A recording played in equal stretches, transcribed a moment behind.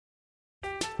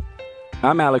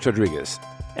I'm Alex Rodriguez.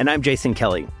 And I'm Jason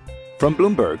Kelly. From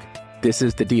Bloomberg, this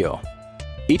is The Deal.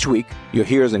 Each week, you'll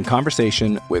hear us in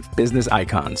conversation with business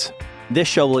icons. This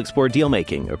show will explore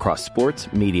deal-making across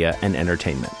sports, media, and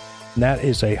entertainment. That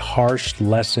is a harsh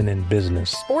lesson in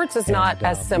business. Sports is not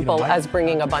as simple as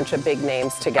bringing a bunch of big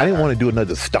names together. I didn't want to do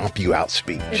another stomp you out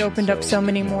speech. It opened up so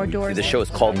many more doors. The show is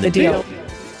called The Deal.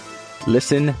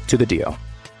 Listen to The Deal.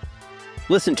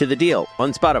 Listen to The Deal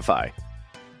on Spotify.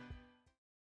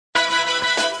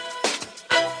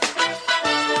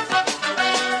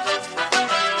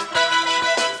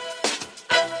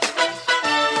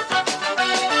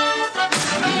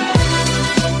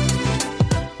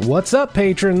 What's up,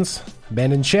 patrons?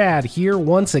 Ben and Chad here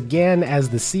once again as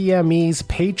the CME's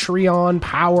Patreon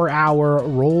Power Hour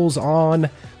rolls on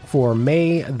for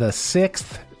May the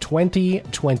 6th,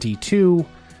 2022.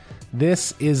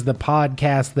 This is the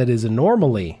podcast that is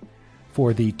normally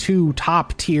for the two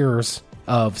top tiers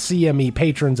of CME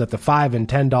patrons at the $5 and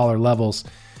 $10 levels.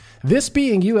 This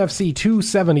being UFC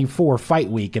 274 Fight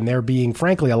Week, and there being,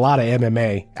 frankly, a lot of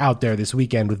MMA out there this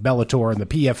weekend with Bellator and the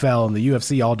PFL and the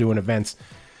UFC all doing events.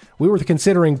 We were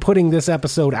considering putting this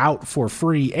episode out for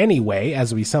free anyway,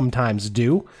 as we sometimes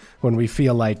do when we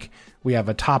feel like we have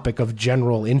a topic of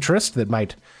general interest that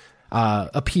might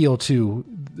appeal to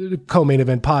co-main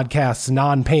event podcasts'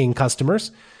 non-paying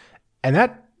customers. And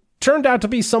that turned out to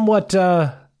be somewhat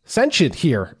sentient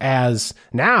here, as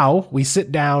now we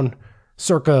sit down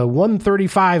circa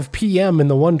 1:35 p.m. in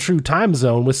the One True Time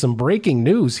Zone with some breaking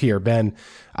news here, Ben.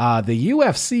 The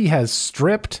UFC has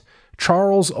stripped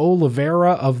Charles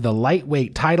Oliveira of the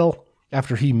lightweight title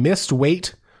after he missed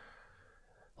weight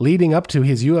leading up to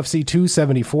his UFC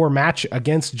 274 match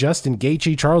against Justin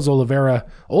Gaethje. Charles Oliveira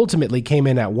ultimately came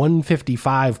in at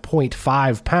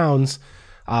 155.5 pounds,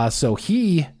 so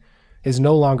he is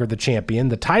no longer the champion.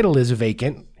 The title is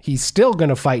vacant. He's still going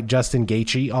to fight Justin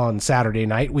Gaethje on Saturday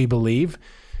night, we believe.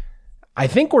 I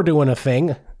think we're doing a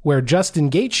thing where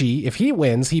Justin Gaethje, if he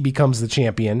wins, he becomes the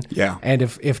champion. Yeah. And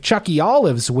if Chucky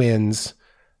Olives wins,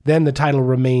 then the title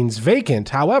remains vacant.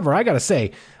 However, I got to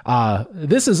say,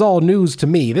 this is all news to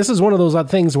me. This is one of those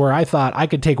things where I thought I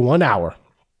could take 1 hour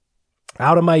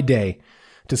out of my day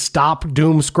to stop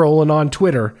doom scrolling on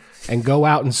Twitter and go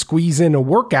out and squeeze in a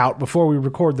workout before we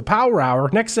record the Power Hour.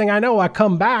 Next thing I know, I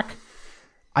come back,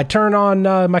 I turn on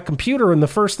my computer, and the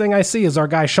first thing I see is our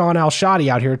guy Sean Al-Shadi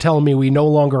out here telling me we no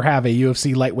longer have a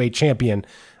UFC lightweight champion.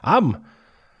 I'm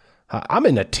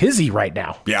in a tizzy right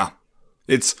now. Yeah.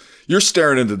 You're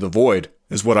staring into the void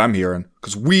is what I'm hearing,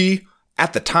 because we,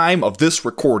 at the time of this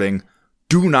recording,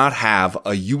 do not have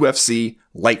a UFC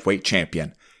lightweight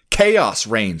champion. Chaos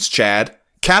reigns, Chad.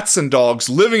 Cats and dogs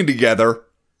living together.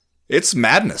 It's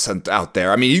madness out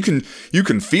there. I mean, you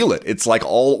can feel it. It's like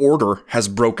all order has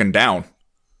broken down.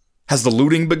 Has the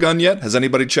looting begun yet? Has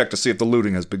anybody checked to see if the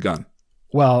looting has begun?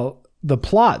 Well, the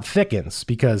plot thickens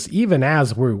because even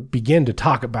as we begin to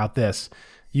talk about this,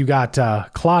 you got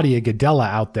Claudia Gadella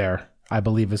out there, I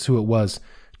believe is who it was,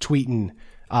 tweeting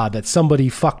that somebody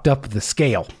fucked up the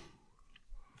scale.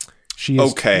 She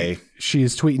is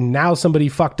tweeting, now somebody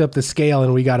fucked up the scale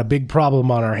and we got a big problem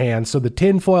on our hands. So the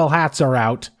tinfoil hats are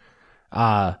out.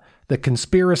 The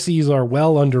conspiracies are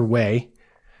well underway.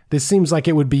 This seems like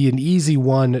it would be an easy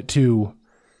one to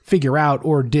figure out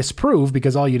or disprove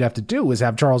because all you'd have to do is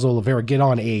have Charles Oliveira get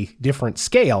on a different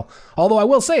scale. Although I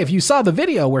will say, if you saw the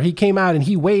video where he came out and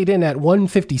he weighed in at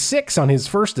 156 on his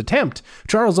first attempt,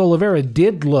 Charles Oliveira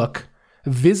did look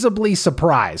visibly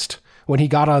surprised when he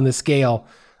got on the scale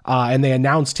and they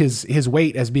announced his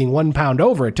weight as being 1 pound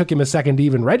over. It took him a second to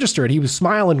even register it. He was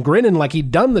smiling, grinning like he'd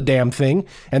done the damn thing,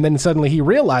 and then suddenly he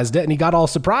realized it, and he got all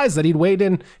surprised that he'd weighed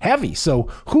in heavy. So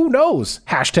who knows,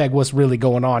 hashtag what's really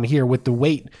going on here with the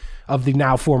weight of the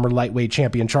now former lightweight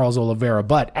champion Charles Oliveira.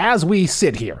 But as we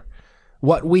sit here,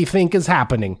 what we think is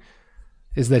happening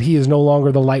is that he is no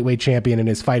longer the lightweight champion, and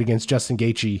his fight against Justin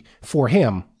Gaethje for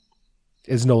him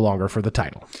is no longer for the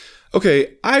title.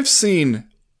 Okay, I've seen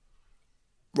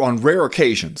on rare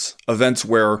occasions events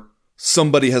where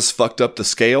somebody has fucked up the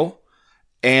scale,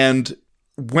 and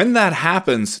when that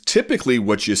happens, typically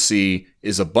what you see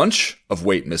is a bunch of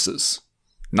weight misses,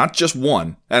 not just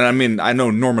one. And I mean, I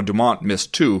know Norma Dumont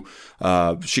missed two.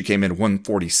 She came in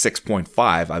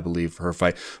 146.5, I believe, for her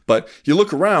fight. But you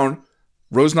look around,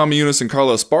 Rose Namajunas and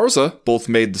Carla Esparza both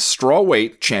made the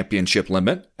strawweight championship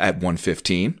limit at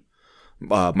 115.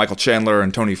 Michael Chandler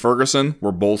and Tony Ferguson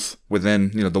were both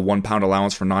within, the 1 pound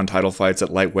allowance for non-title fights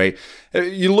at lightweight.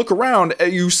 You look around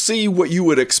and you see what you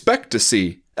would expect to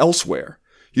see elsewhere.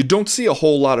 You don't see a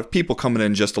whole lot of people coming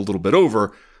in just a little bit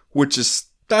over,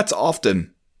 that's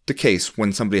often the case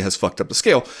when somebody has fucked up the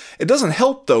scale. It doesn't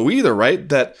help, though, either, right,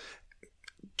 that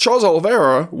Charles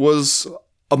Oliveira was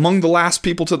among the last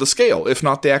people to the scale, if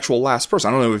not the actual last person.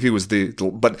 I don't know if he was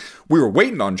but we were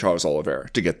waiting on Charles Oliveira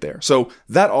to get there. So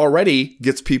that already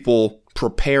gets people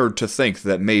prepared to think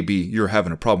that maybe you're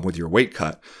having a problem with your weight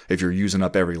cut if you're using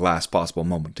up every last possible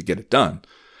moment to get it done.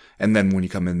 And then when you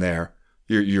come in there,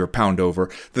 you're a pound over.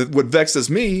 What vexes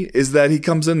me is that he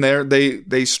comes in there,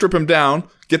 they strip him down,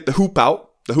 get the hoop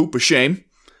out, the hoop of shame.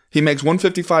 He makes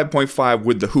 155.5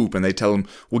 with the hoop, and they tell him,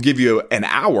 we'll give you an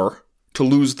hour to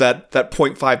lose that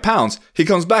 0.5 pounds. He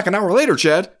comes back an hour later,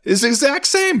 Chad, is the exact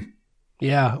same.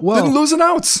 Yeah, well, didn't lose an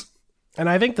ounce. And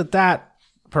I think that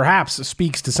perhaps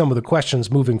speaks to some of the questions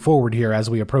moving forward here as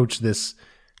we approach this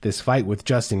fight with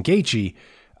Justin Gaethje.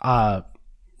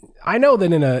 I know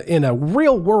that in a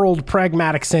real world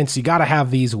pragmatic sense, you got to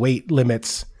have these weight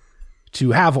limits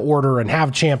to have order and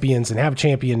have champions and have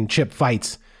championship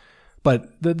fights.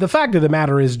 But the fact of the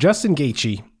matter is Justin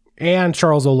Gaethje and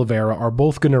Charles Oliveira are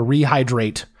both going to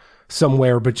rehydrate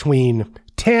somewhere between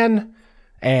 10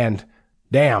 and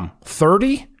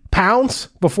 30 pounds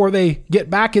before they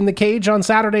get back in the cage on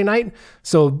Saturday night.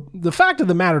 So the fact of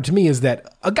the matter to me is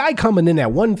that a guy coming in at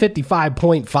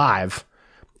 155.5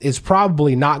 is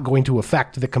probably not going to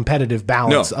affect the competitive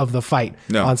balance of the fight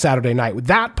on Saturday night.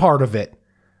 That part of it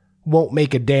won't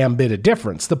make a damn bit of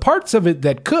difference. The parts of it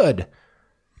that could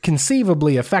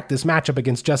conceivably affect this matchup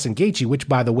against Justin Gaethje, which,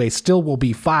 by the way, still will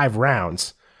be 5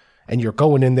 rounds, and you're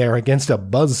going in there against a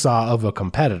buzzsaw of a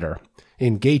competitor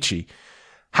in Gaethje.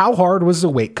 How hard was the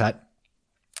weight cut?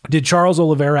 Did Charles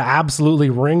Oliveira absolutely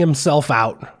wring himself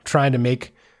out trying to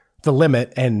make the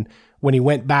limit, and when he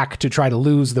went back to try to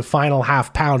lose the final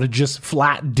half pound, it just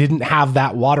flat didn't have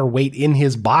that water weight in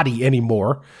his body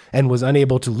anymore and was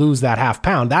unable to lose that half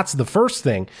pound? That's the first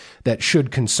thing that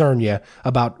should concern you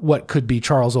about what could be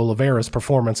Charles Oliveira's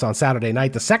performance on Saturday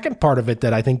night. The second part of it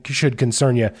that I think should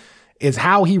concern you is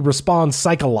how he responds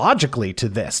psychologically to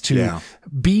this, to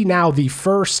be now the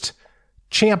first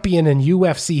champion in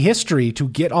UFC history to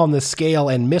get on the scale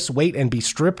and miss weight and be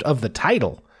stripped of the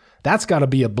title. That's got to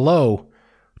be a blow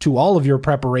to all of your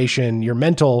preparation, your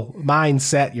mental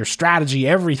mindset, your strategy,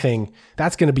 everything.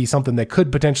 That's going to be something that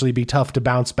could potentially be tough to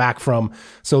bounce back from.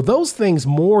 So those things,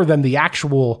 more than the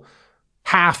actual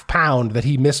half pound that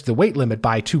he missed the weight limit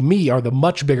by, to me, are the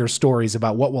much bigger stories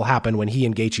about what will happen when he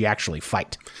and Gaethje actually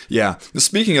fight. Yeah.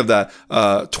 Speaking of that,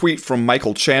 tweet from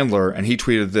Michael Chandler, and he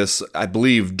tweeted this, I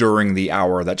believe, during the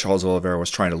hour that Charles Oliveira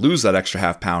was trying to lose that extra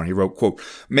half pound. He wrote, quote,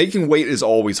 "Making weight is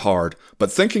always hard,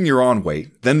 but thinking you're on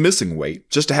weight, then missing weight,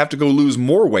 just to have to go lose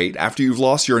more weight after you've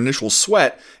lost your initial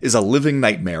sweat is a living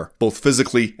nightmare, both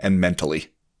physically and mentally.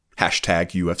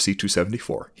 Hashtag UFC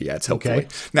 274, he adds helpfully." Okay.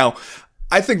 Now,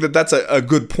 I think that that's a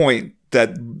good point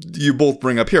that you both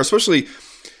bring up here, especially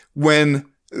when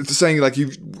it's saying like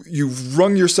you've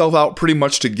wrung yourself out pretty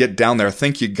much to get down there,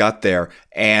 think you got there,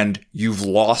 and you've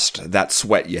lost that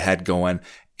sweat you had going,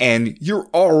 and you're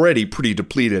already pretty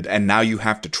depleted, and now you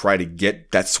have to try to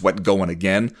get that sweat going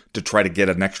again to try to get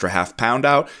an extra half pound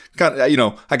out.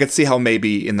 I could see how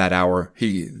maybe in that hour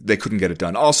they couldn't get it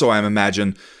done. Also, I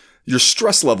imagine your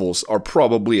stress levels are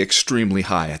probably extremely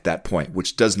high at that point,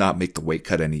 which does not make the weight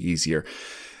cut any easier.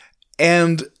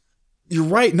 And you're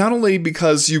right, not only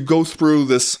because you go through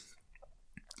this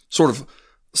sort of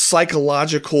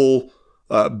psychological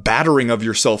battering of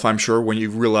yourself, I'm sure, when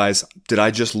you realize, did I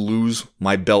just lose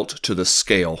my belt to the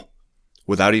scale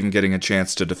without even getting a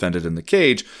chance to defend it in the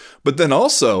cage? But then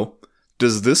also,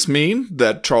 does this mean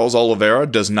that Charles Oliveira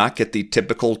does not get the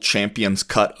typical champion's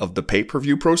cut of the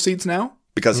pay-per-view proceeds now?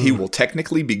 Because he will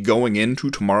technically be going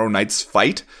into tomorrow night's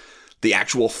fight, the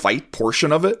actual fight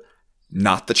portion of it,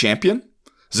 not the champion?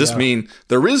 Does this mean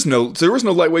there is no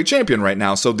lightweight champion right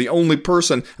now? So the only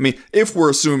person, if we're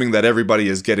assuming that everybody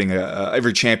is getting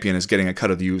every champion is getting a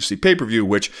cut of the UFC pay-per-view,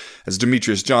 which, as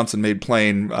Demetrius Johnson made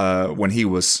plain when he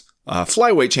was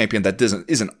flyweight champion, that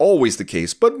isn't always the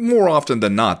case, but more often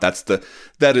than not,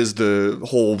 that is the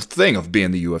whole thing of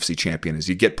being the UFC champion, is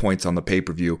you get points on the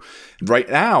pay-per-view. Right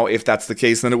now, if that's the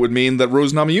case, then it would mean that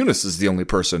Rose Namajunas is the only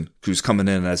person who's coming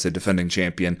in as a defending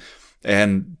champion,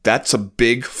 and that's a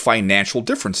big financial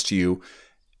difference to you.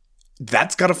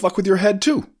 That's got to fuck with your head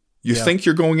too. You think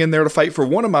you're going in there to fight for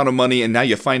one amount of money, and now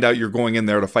you find out you're going in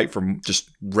there to fight for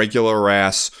just regular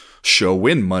ass show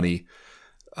win money.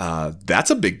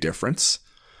 That's a big difference.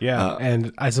 Yeah,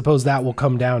 and I suppose that will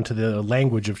come down to the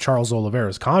language of Charles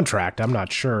Oliveira's contract. I'm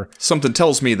not sure. Something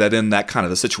tells me that in that kind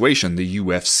of a situation, the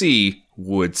UFC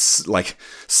would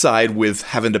side with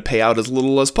having to pay out as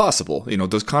little as possible.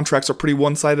 Those contracts are pretty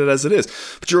one-sided as it is.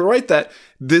 But you're right that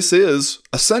this is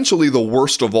essentially the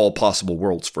worst of all possible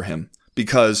worlds for him,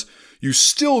 because you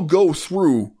still go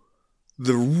through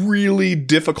the really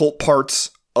difficult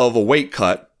parts of a weight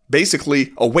cut.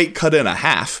 Basically, a weight cut and a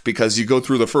half, because you go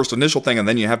through the first initial thing and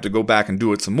then you have to go back and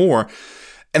do it some more,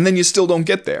 and then you still don't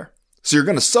get there. So you're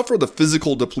going to suffer the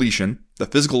physical depletion, the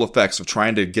physical effects of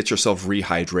trying to get yourself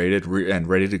rehydrated and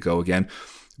ready to go again,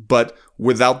 but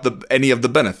without any of the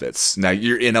benefits. Now,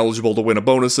 you're ineligible to win a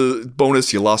bonus,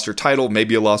 you lost your title,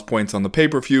 maybe you lost points on the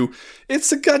pay-per-view.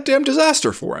 It's a goddamn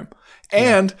disaster for him.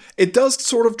 And it does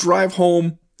sort of drive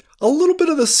home a little bit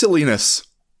of the silliness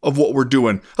of what we're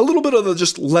doing, a little bit of the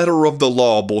just letter of the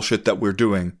law bullshit that we're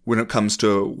doing when it comes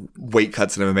to weight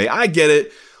cuts in MMA. I get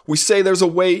it. We say there's a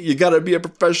weight, you gotta be a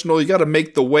professional, you gotta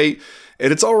make the weight,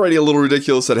 and it's already a little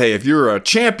ridiculous that, hey, if you're a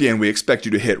champion, we expect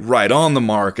you to hit right on the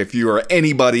mark. If you are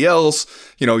anybody else,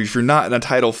 if you're not in a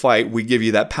title fight, we give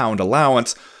you that pound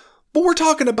allowance. But we're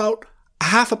talking about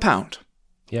half a pound.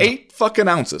 Yeah. 8 fucking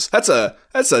ounces. That's a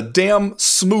damn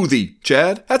smoothie,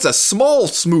 Chad. That's a small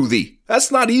smoothie. That's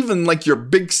not even like your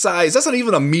big size. That's not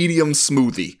even a medium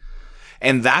smoothie.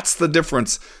 And that's the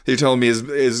difference you're telling me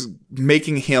is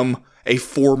making him a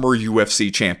former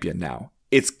UFC champion now.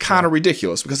 It's kind of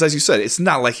ridiculous because, as you said, it's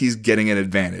not like he's getting an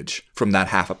advantage from that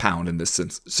half a pound in this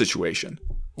situation.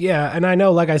 Yeah, and I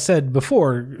know, like I said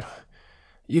before,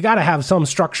 you got to have some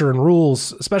structure and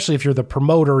rules, especially if you're the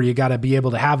promoter. You got to be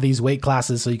able to have these weight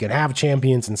classes so you can have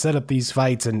champions and set up these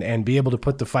fights and be able to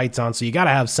put the fights on. So you got to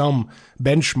have some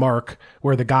benchmark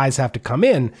where the guys have to come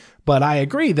in. But I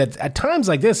agree that at times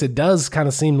like this, it does kind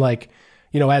of seem like,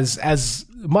 as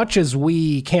much as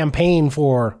we campaign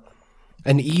for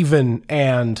an even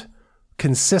and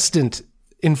consistent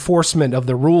enforcement of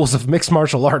the rules of mixed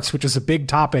martial arts, which is a big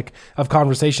topic of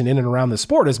conversation in and around the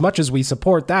sport, as much as we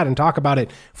support that and talk about it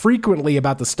frequently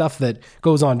about the stuff that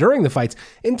goes on during the fights,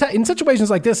 in situations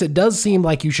like this, it does seem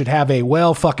like you should have a,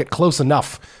 well, fuck it, close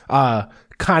enough,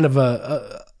 kind of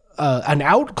an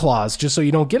out clause, just so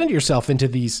you don't get yourself into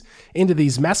these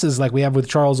messes like we have with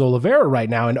Charles Oliveira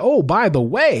right now. And oh, by the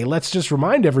way, let's just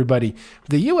remind everybody,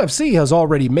 the UFC has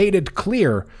already made it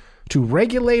clear to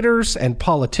regulators and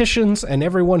politicians and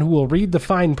everyone who will read the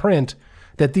fine print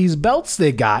that these belts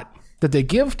they got, that they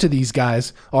give to these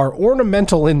guys, are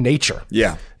ornamental in nature.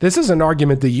 Yeah. This is an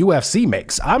argument the UFC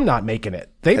makes. I'm not making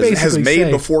it. They has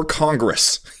made before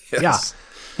Congress. Yes.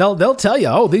 Yeah. They'll tell you,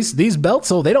 oh, these belts,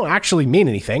 they don't actually mean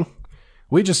anything.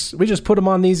 We just put them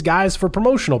on these guys for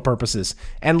promotional purposes.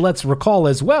 And let's recall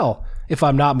as well, if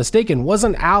I'm not mistaken,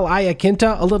 wasn't Al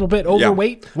Iaquinta a little bit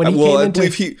overweight when he came into? I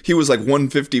believe he was like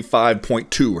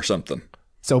 155.2 or something.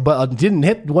 So, but didn't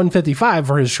hit 155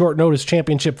 for his short notice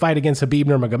championship fight against Khabib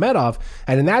Nurmagomedov.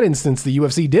 And in that instance, the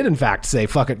UFC did in fact say,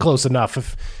 fuck it, close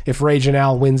enough. If Raging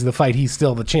Al wins the fight, he's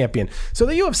still the champion. So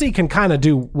the UFC can kind of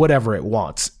do whatever it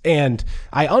wants. And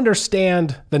I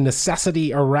understand the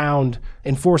necessity around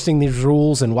enforcing these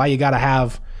rules and why you got to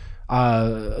have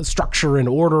structure and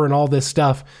order and all this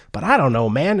stuff. But I don't know,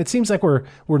 man. It seems like we're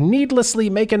needlessly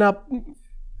making up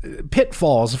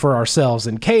pitfalls for ourselves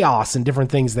and chaos and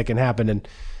different things that can happen.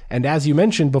 And as you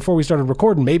mentioned before we started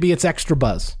recording, maybe it's extra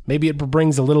buzz. Maybe it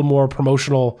brings a little more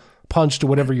promotional punch to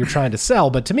whatever you're trying to sell.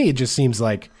 But to me, it just seems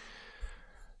like,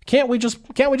 can't we just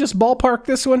ballpark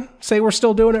this one? Say we're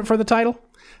still doing it for the title?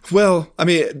 Well, I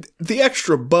mean, the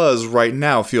extra buzz right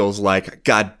now feels like,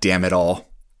 God damn it all.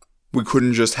 We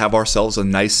couldn't just have ourselves a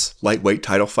nice lightweight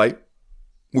title fight.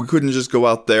 We couldn't just go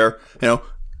out there,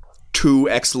 2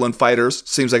 excellent fighters.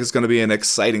 Seems like it's going to be an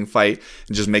exciting fight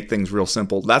and just make things real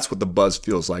simple. That's what the buzz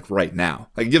feels like right now.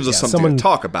 Like, it gives us something to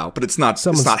talk about, but it's not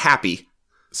happy.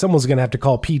 Someone's going to have to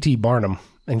call P.T. Barnum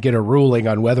and get a ruling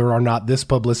on whether or not this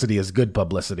publicity is good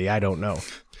publicity. I don't know.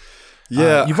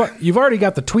 Yeah. You've already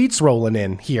got the tweets rolling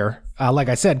in here. Like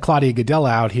I said, Claudia Gadella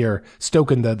out here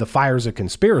stoking the fires of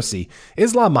conspiracy.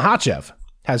 Islam Makhachev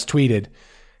has tweeted,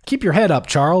 "Keep your head up,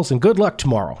 Charles, and good luck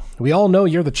tomorrow. We all know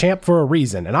you're the champ for a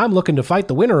reason, and I'm looking to fight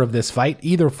the winner of this fight,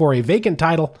 either for a vacant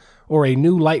title or a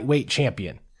new lightweight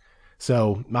champion."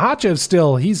 So Makhachev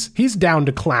still, he's down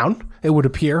to clown, it would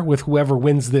appear, with whoever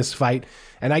wins this fight.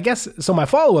 And I guess, so my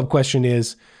follow-up question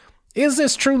is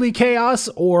this truly chaos?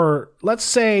 Or let's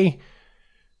say,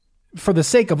 for the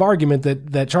sake of argument,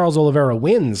 that Charles Oliveira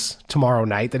wins tomorrow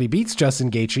night, that he beats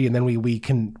Justin Gaethje, and then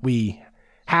we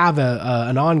have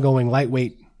an ongoing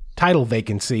lightweight title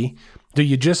vacancy. Do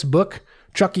you just book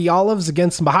Chucky Olives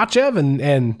against Makhachev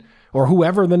and or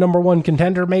whoever the number one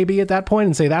contender may be at that point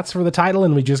and say that's for the title,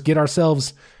 and we just get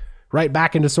ourselves right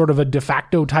back into sort of a de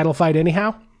facto title fight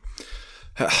anyhow?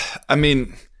 I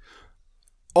mean,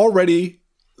 already,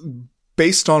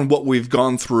 based on what we've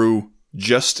gone through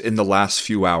just in the last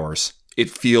few hours, it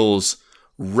feels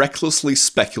recklessly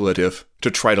speculative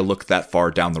to try to look that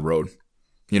far down the road.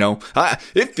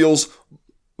 It feels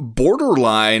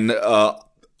borderline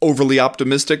overly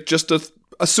optimistic just to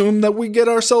assume that we get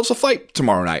ourselves a fight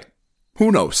tomorrow night.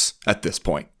 Who knows at this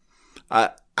point?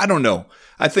 I don't know.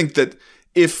 I think that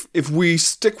if we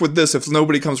stick with this, if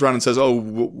nobody comes around and says, oh,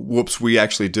 whoops, we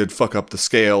actually did fuck up the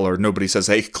scale, or nobody says,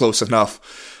 hey, close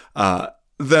enough,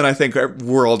 then I think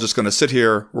we're all just going to sit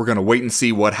here. We're going to wait and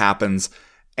see what happens.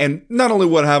 And not only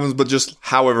what happens, but just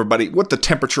how what the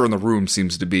temperature in the room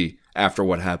seems to be after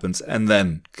what happens, and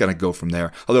then kind of go from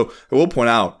there. Although I will point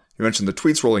out, you mentioned the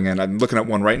tweets rolling in. I'm looking at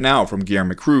one right now from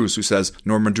Guillermo Cruz, who says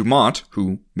Norman Dumont,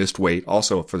 who missed weight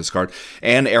also for this card,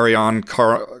 and Ariane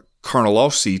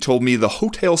Carnelossi told me the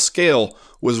hotel scale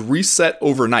was reset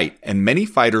overnight, and many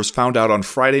fighters found out on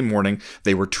Friday morning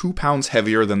they were 2 pounds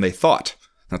heavier than they thought.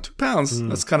 Now, 2 pounds,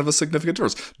 that's kind of a significant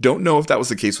difference. Don't know if that was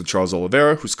the case with Charles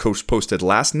Oliveira, whose coach posted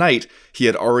last night he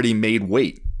had already made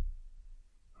weight.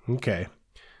 Okay.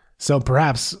 So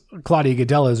perhaps Claudia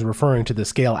Gadelha is referring to the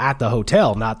scale at the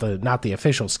hotel, not the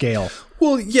official scale.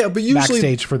 Well, yeah, but usually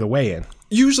backstage for the weigh-in.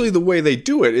 Usually the way they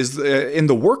do it is in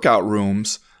the workout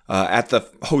rooms at the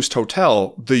host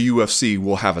hotel. The UFC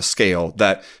will have a scale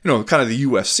that, kind of the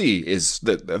UFC is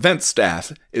the event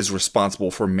staff is responsible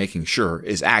for making sure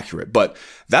is accurate. But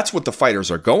that's what the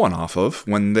fighters are going off of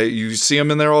when you see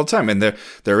them in there all the time. And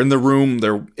they're in the room,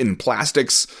 they're in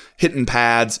plastics, hitting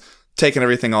pads, taking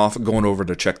everything off, going over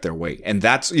to check their weight. And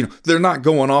that's, they're not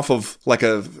going off of like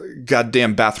a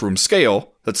goddamn bathroom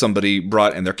scale that somebody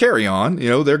brought in their carry-on.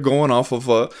 They're going off of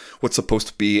what's supposed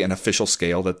to be an official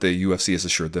scale that the UFC has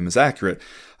assured them is accurate.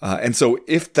 And so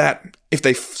if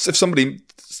somebody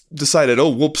decided, oh,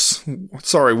 whoops,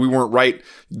 sorry, we weren't right,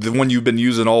 the one you've been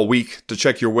using all week to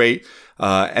check your weight,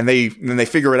 and then they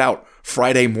figure it out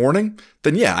Friday morning,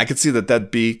 then yeah, I could see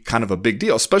that'd be kind of a big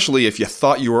deal, especially if you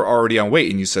thought you were already on weight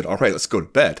and you said, all right, let's go to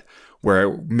bed,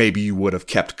 where maybe you would have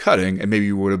kept cutting and maybe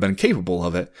you would have been capable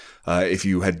of it if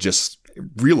you had just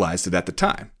realized it at the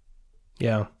time.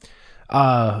 Yeah.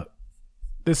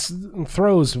 This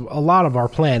throws a lot of our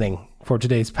planning for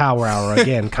today's Power Hour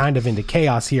again kind of into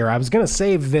chaos here. I was going to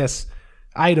save this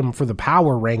item for the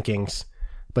power rankings,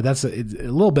 but that's a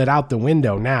little bit out the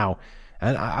window now.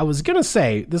 And I was going to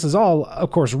say, this is all, of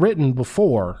course, written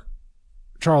before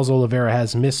Charles Oliveira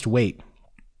has missed weight.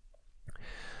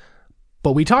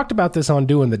 But we talked about this on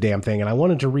Doing the Damn Thing, and I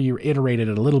wanted to reiterate it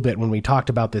a little bit when we talked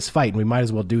about this fight, and we might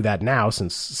as well do that now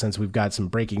since we've got some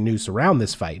breaking news around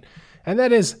this fight. And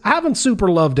that is, I haven't super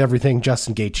loved everything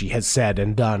Justin Gaethje has said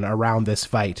and done around this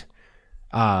fight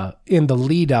in the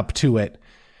lead up to it.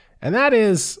 And that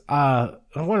is, I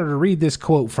wanted to read this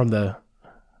quote from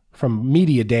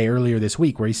Media Day earlier this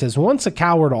week, where he says, "Once a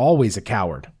coward, always a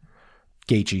coward."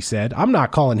 Gaethje said, "I'm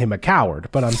not calling him a coward,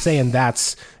 but I'm saying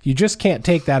you just can't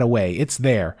take that away. It's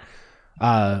there.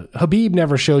 Khabib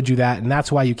never showed you that, and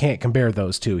that's why you can't compare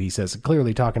those two," he says,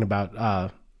 clearly talking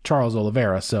about Charles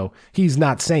Oliveira. So he's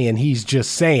not saying, he's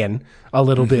just saying a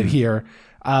little bit here.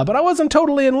 But I wasn't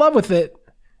totally in love with it.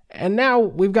 And now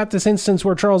we've got this instance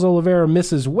where Charles Oliveira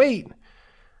misses weight.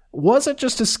 Was it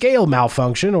just a scale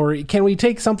malfunction, or can we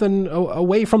take something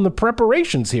away from the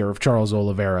preparations here of Charles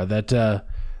Oliveira that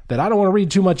I don't want to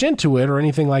read too much into it or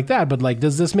anything like that, but like,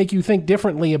 does this make you think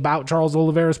differently about Charles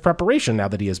Oliveira's preparation now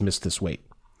that he has missed this weight?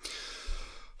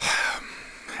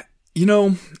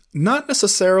 Not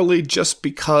necessarily, just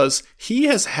because he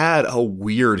has had a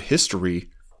weird history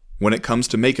when it comes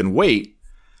to making weight,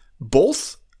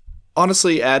 both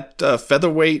honestly at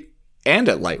featherweight and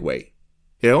at lightweight.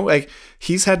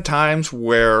 He's had times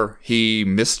where he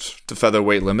missed the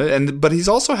featherweight limit, but he's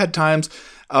also had times,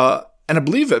 and I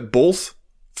believe at both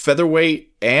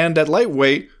featherweight and at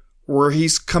lightweight, where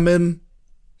he's come in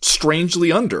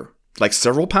strangely under, like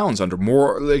several pounds under,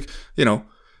 more like,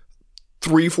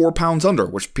 3-4 pounds under,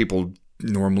 which people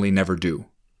normally never do.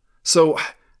 So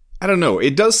I don't know.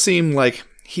 It does seem like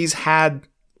he's had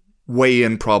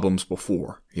weigh-in problems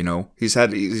before.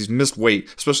 He's missed weight,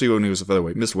 especially when he was a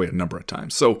featherweight, missed weight a number of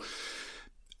times. So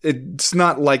it's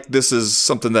not like this is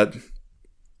something that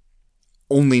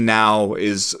only now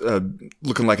is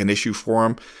looking like an issue for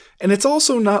him. And it's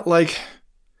also not like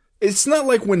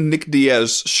when Nick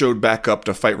Diaz showed back up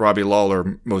to fight Robbie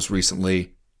Lawler most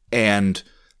recently and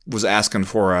was asking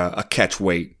for a catch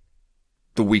weight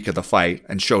the week of the fight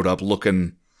and showed up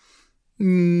looking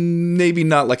maybe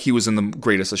not like he was in the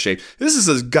greatest of shape. This is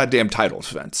a goddamn title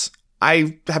defense.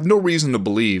 I have no reason to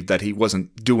believe that he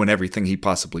wasn't doing everything he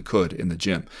possibly could in the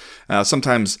gym.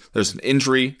 Sometimes there's an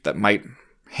injury that might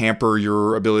hamper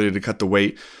your ability to cut the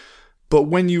weight. But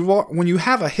when you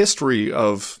have a history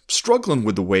of struggling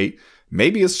with the weight,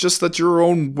 maybe it's just that your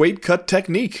own weight cut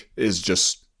technique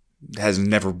has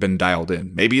never been dialed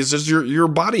in. Maybe it's just your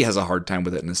body has a hard time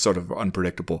with it and it's sort of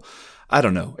unpredictable. I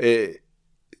don't know.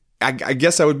 I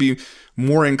guess I would be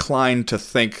more inclined to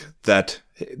think that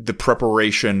the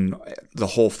preparation, the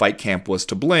whole fight camp was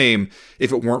to blame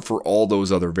if it weren't for all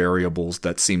those other variables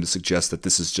that seem to suggest that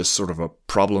this is just sort of a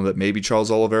problem that maybe Charles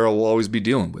Oliveira will always be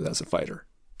dealing with as a fighter.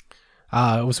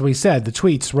 So we said the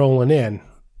tweets rolling in.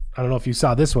 I don't know if you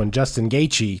saw this one. Justin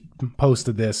Gaethje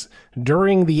posted this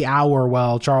during the hour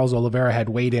while Charles Oliveira had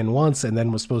weighed in once and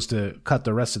then was supposed to cut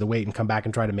the rest of the weight and come back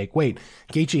and try to make weight.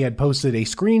 Gaethje had posted a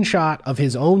screenshot of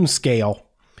his own scale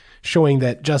showing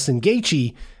that Justin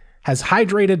Gaethje has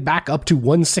hydrated back up to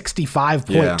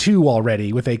 165.2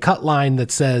 already with a cut line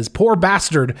that says, "Poor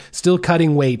bastard, still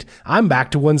cutting weight. I'm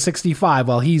back to 165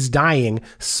 while he's dying.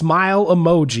 Smile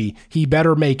emoji. He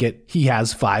better make it. He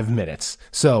has 5 minutes."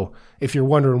 So if you're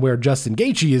wondering where Justin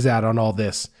Gaethje is at on all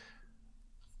this,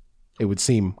 it would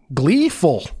seem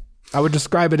gleeful. I would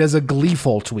describe it as a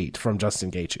gleeful tweet from Justin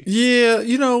Gaethje.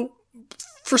 Yeah,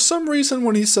 for some reason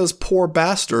when he says "poor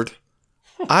bastard,"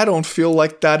 I don't feel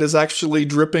like that is actually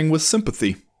dripping with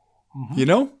sympathy.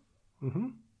 Mm-hmm.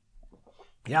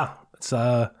 Yeah, it's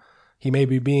he may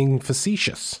be being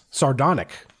facetious, sardonic,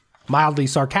 mildly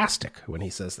sarcastic when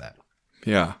he says that.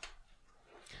 Yeah.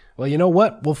 Well, you know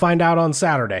what? We'll find out on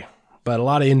Saturday. But a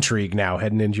lot of intrigue now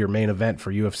heading into your main event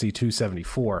for UFC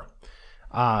 274.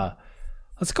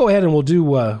 Let's go ahead and we'll do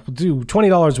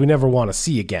 $20 we never want to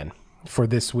see again for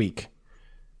this week.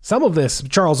 Some of this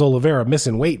Charles Oliveira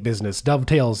missing weight business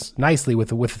dovetails nicely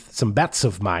with some bets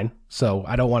of mine. So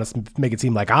I don't want to make it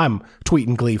seem like I'm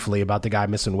tweeting gleefully about the guy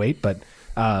missing weight, but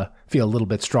feel a little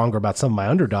bit stronger about some of my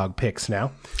underdog picks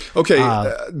now. Okay,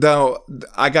 now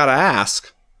I got to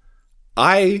ask.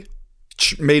 I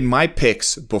made my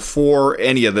picks before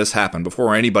any of this happened,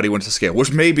 before anybody went to scale,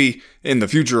 which maybe in the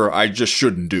future I just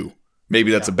shouldn't do.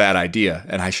 Maybe that's a bad idea,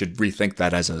 and I should rethink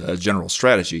that as a general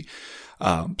strategy.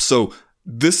 So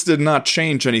this did not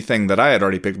change anything that I had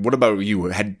already picked. What about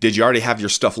you? Did you already have your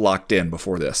stuff locked in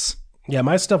before this? Yeah,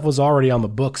 my stuff was already on the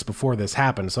books before this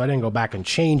happened, so I didn't go back and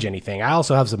change anything. I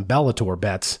also have some Bellator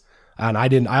bets, and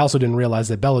I also didn't realize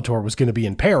that Bellator was going to be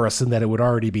in Paris and that it would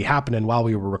already be happening while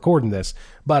we were recording this.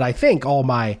 But I think all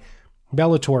my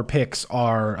Bellator picks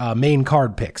are main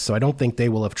card picks, so I don't think they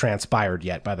will have transpired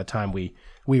yet by the time we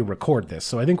record this.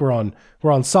 So I think we're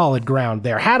on solid ground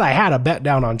there. Had I had a bet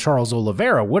down on Charles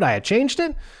Oliveira, would I have changed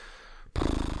it?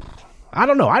 I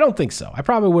don't know. I don't think so. I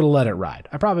probably would have let it ride.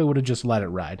 I probably would have just let it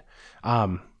ride.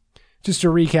 Just to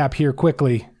recap here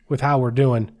quickly with how we're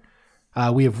doing,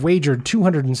 we have wagered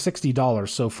 $260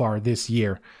 so far this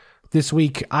year. This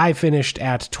week, I finished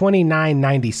at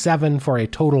 $29.97 for a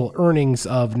total earnings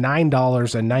of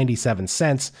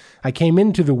 $9.97. I came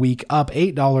into the week up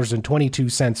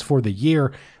 $8.22 for the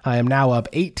year. I am now up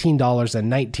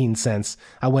 $18.19.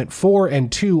 I went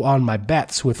 4-2 on my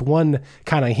bets with one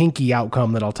kind of hinky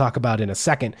outcome that I'll talk about in a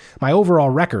second. My overall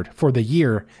record for the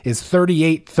year is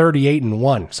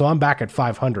 38-1, so I'm back at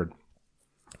 500.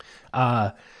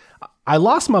 I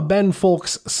lost my Ben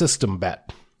Folks system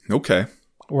bet. Okay.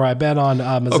 Where I bet on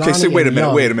Mazzani okay, so wait a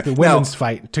minute. the women's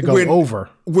fight to go over.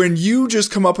 When you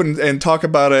just come up and talk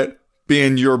about it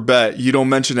being your bet, you don't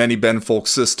mention any Ben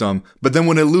Folks system. But then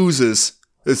when it loses,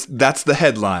 that's the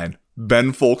headline.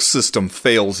 Ben Folks system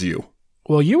fails you.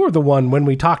 Well, you were the one when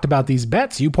we talked about these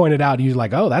bets. You pointed out, you're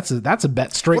like, oh, that's a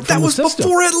bet straight from the system. That was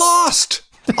before it lost,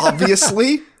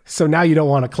 obviously. So now you don't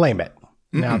want to claim it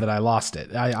now that I lost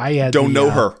it. I had don't know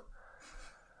her.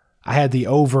 I had the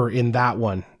over in that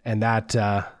one, and that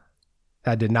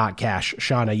did not cash.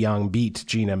 Shauna Young beat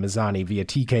Gina Mazzani via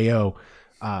TKO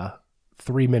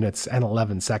 3 minutes and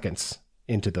 11 seconds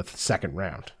into the second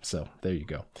round. So there you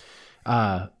go.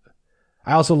 I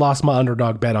also lost my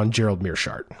underdog bet on Gerald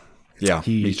Meerschaert. Yeah,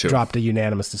 he dropped a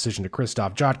unanimous decision to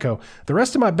Krzysztof Jotko. The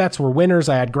rest of my bets were winners.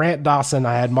 I had Grant Dawson.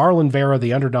 I had Marlon Vera,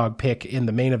 the underdog pick in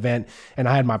the main event. And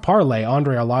I had my parlay,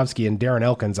 Andrei Arlovsky and Darren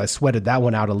Elkins. I sweated that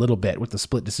one out a little bit with the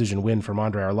split decision win from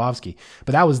Andrei Arlovsky.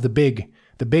 But that was the big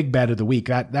bet of the week.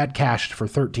 That cashed for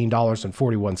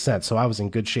 $13.41. So I was in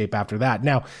good shape after that.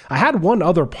 Now, I had one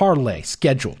other parlay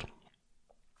scheduled.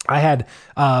 I had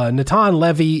Natan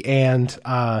Levy and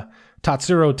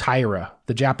Tatsuro Taira,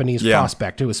 the Japanese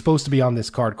prospect, who was supposed to be on this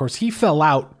card. Of course, he fell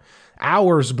out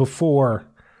hours before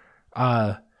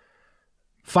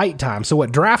Fight Time. So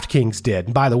what DraftKings did,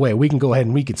 and by the way, we can go ahead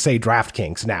and we can say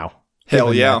DraftKings now.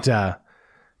 Hell yeah.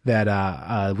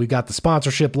 That we got the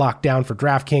sponsorship locked down for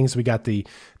DraftKings. We got the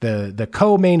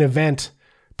co-main event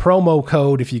promo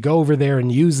code. If you go over there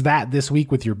and use that this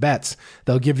week with your bets,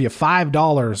 they'll give you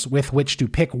 $5 with which to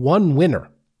pick one winner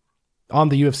on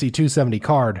the UFC 270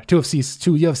 card,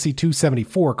 UFC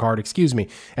 274 card, excuse me.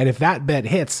 And if that bet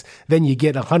hits, then you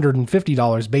get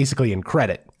 $150 basically in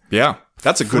credit. Yeah,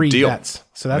 that's a good deal. Bets.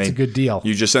 So that's a good deal.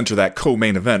 You just enter that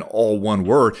co-main event, all one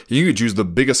word. You could use the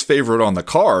biggest favorite on the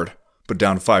card, put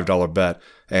down a $5 bet,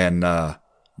 and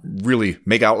really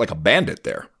make out like a bandit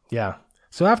there. Yeah.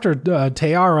 So after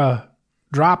Tayara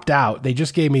dropped out, they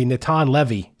just gave me Natan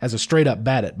Levy as a straight-up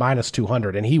bet at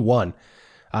 -200, and he won.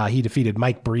 He defeated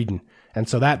Mike Breeden. And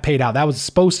so that paid out. That was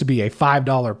supposed to be a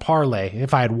 $5 parlay.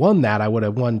 If I had won that, I would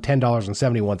have won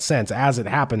 $10.71. As it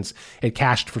happens, it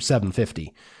cashed for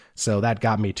 $7.50. So that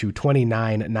got me to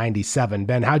 $29.97.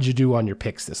 Ben, how'd you do on your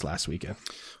picks this last weekend?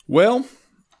 Well,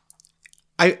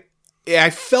 I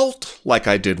felt like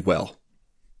I did well.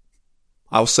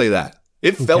 I'll say that.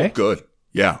 It felt good.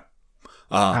 Yeah.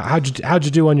 How'd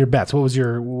you do on your bets? What was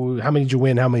how many did you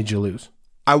win? How many did you lose?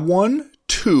 I won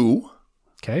 2.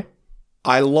 Okay.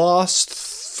 I lost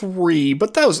 3,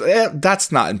 but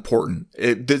that's not important.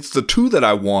 It's the 2 that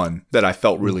I won that I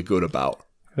felt really good about.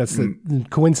 That's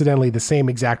coincidentally the same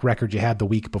exact record you had the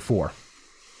week before.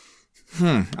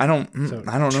 I don't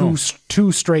know.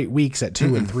 2 straight weeks at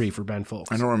 2 and 3 for Ben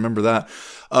Folks. I don't remember that.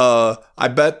 I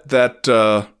bet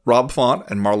that Rob Font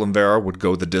and Marlon Vera would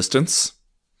go the distance.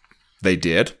 They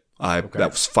did. That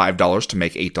was $5 to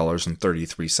make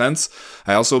 $8.33.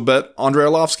 I also bet Andrei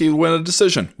Arlovsky would win a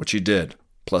decision, which he did.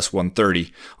 Plus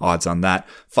 130 odds on that.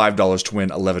 $5 to win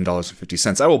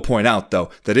 $11.50. I will point out,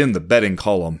 though, that in the betting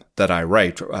column that I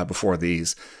write before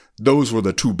these, those were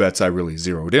the 2 bets I really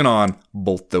zeroed in on.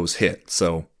 Both those hit.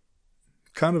 So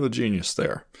kind of a genius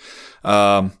there.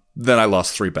 Then I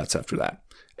lost 3 bets after that.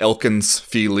 Elkins,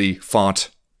 Feely,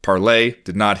 Font, parlay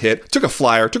did not hit. Took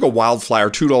a wild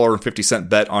flyer, $2.50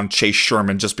 bet on Chase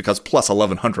Sherman just because plus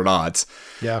 1,100 odds.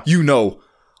 Yeah. You know,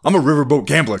 I'm a riverboat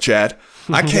gambler, Chad.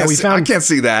 I can't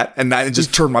see that, and I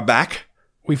just turned my back.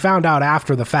 We found out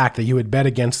after the fact that you had bet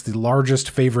against the largest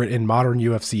favorite in modern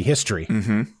UFC history.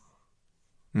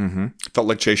 Felt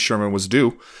like Chase Sherman was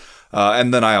due.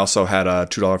 And then I also had a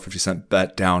 $2.50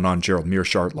 bet down on Gerald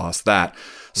Mearshart, lost that.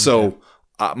 So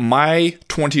my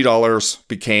 $20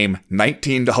 became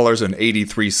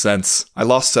 $19.83. I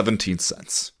lost 17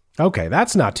 cents. Okay,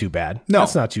 that's not too bad. No.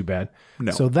 That's not too bad.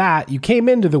 No. So that, you came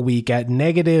into the week at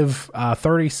negative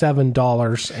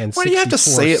 $37.64. Why do you have to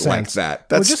say it like that?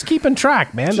 We're just keeping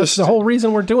track, man. That's the whole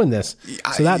reason we're doing this.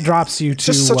 So that drops you to...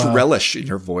 Just such relish in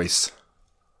your voice.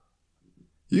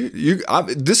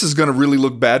 This is going to really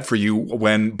look bad for you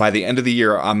when, by the end of the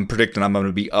year, I'm predicting I'm going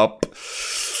to be up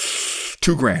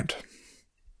 $2,000.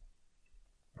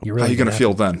 How are you going to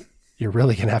feel then? You're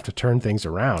really going to have to turn things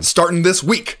around. Starting this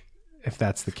week. If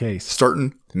that's the case.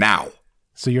 Starting now.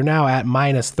 So you're now at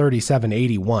minus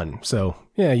 37.81. So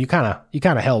yeah, you kind of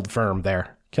held firm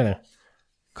there. Kind of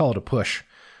call it a push.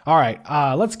 All right,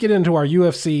 let's get into our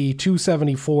UFC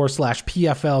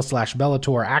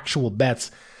 274/PFL/Bellator actual bets.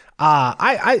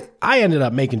 I ended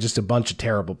up making just a bunch of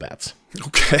terrible bets.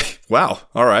 Okay. Wow.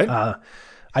 All right.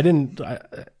 I didn't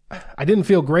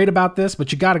feel great about this,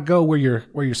 but you got to go where your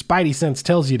spidey sense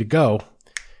tells you to go.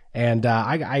 And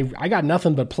I got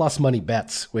nothing but plus money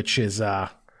bets, which is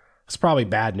it's probably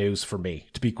bad news for me,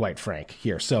 to be quite frank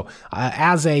here. So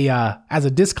as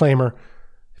a disclaimer,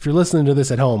 if you're listening to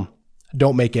this at home,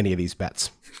 don't make any of these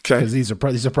bets. Okay. Because these are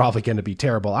probably going to be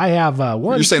terrible. I have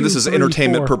one. You're saying this is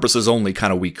entertainment purposes only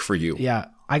kind of week for you. Yeah.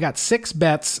 I got 6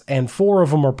 bets and 4 of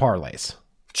them are parlays.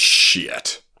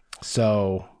 Shit.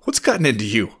 So what's gotten into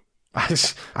you?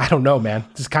 I don't know, man.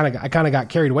 I kind of got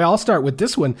carried away. I'll start with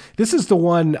this one. This is the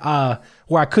one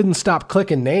where I couldn't stop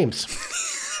clicking names.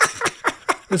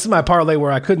 This is my parlay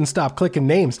where I couldn't stop clicking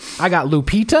names. I got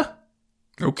Lupita.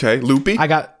 Okay, Loopy. I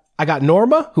got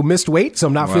Norma, who missed weight, so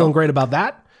I'm not feeling great about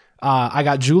that. I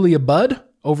got Julia Budd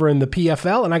over in the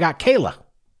PFL, and I got Kayla.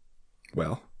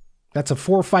 Well, that's a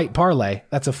 4-fight parlay.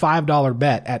 That's a $5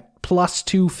 bet at plus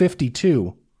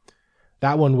 252.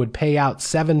 That one would pay out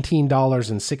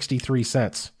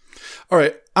 $17.63. All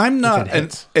right. I'm not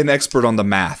an expert on the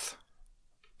math.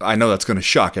 I know that's going to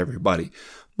shock everybody.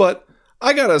 But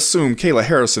I got to assume Kayla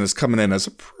Harrison is coming in as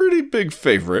a pretty big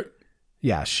favorite.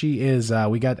 Yeah, she is.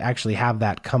 We actually have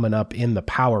that coming up in the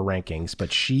power rankings,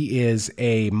 but she is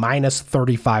a minus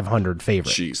 3,500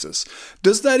 favorite. Jesus.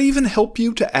 Does that even help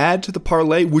you to add to the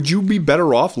parlay? Would you be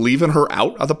better off leaving her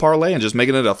out of the parlay and just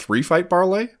making it a 3-fight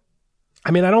parlay?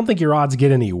 I mean, I don't think your odds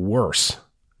get any worse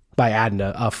by adding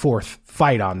a fourth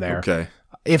fight on there. Okay.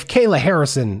 If Kayla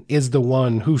Harrison is the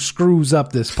one who screws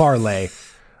up this parlay,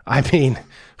 I mean,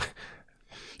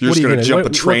 you're just going to jump a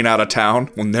train out of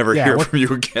town. We'll never hear from you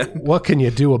again. What can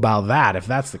you do about that if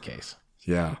that's the case?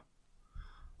 Yeah.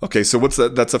 Okay, so what's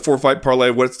that? That's a 4-fight parlay.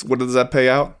 What does that pay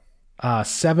out?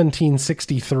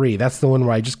 1763. That's the one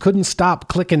where I just couldn't stop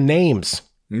clicking names.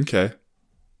 Okay.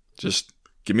 Just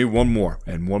give me one more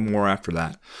and one more after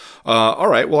that. All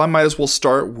right. Well, I might as well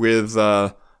start with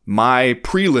my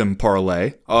prelim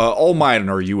parlay. All mine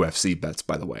are UFC bets,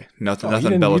 by the way. Nothing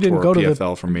Bellator or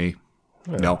PFL for me.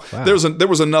 No. Wow. There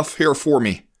was enough here for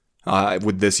me.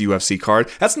 With this UFC card.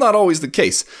 That's not always the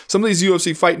case. Some of these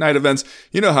UFC Fight Night events,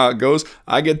 you know how it goes.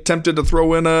 I get tempted to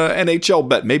throw in a NHL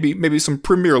bet, maybe some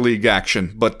Premier League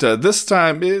action. But this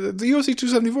time, the UFC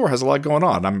 274 has a lot going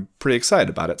on. I'm pretty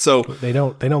excited about it. So they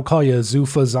don't call you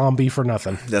Zuffa Zombie for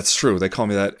nothing. That's true. They call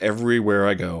me that everywhere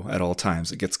I go at all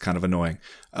times. It gets kind of annoying.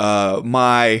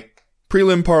 My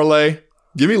prelim parlay,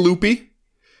 give me Loopy.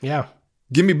 Yeah.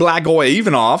 Give me Blagoy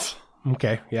Ivanov.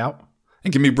 Okay, yeah.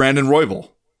 And give me Brandon Royval.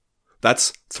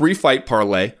 That's 3-fight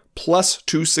parlay plus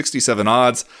 267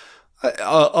 odds.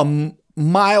 A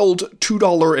mild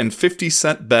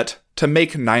 $2.50 bet to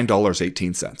make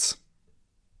 $9.18.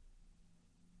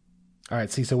 All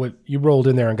right, see, so what you rolled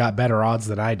in there and got better odds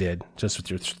than I did just with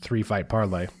your 3-fight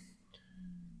parlay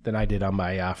than I did on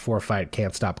my 4-fight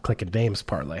can't stop clicking names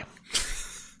parlay.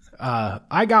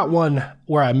 I got one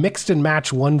where I mixed and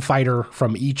matched one fighter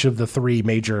from each of the 3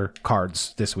 major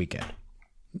cards this weekend.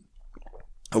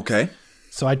 Okay.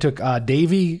 So I took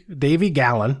Davy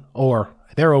Gallon, or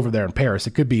they're over there in Paris.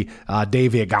 It could be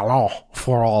Davy Gallon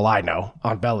for all I know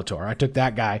on Bellator. I took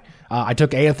that guy. I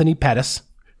took Anthony Pettis,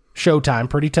 Showtime,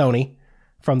 Pretty Tony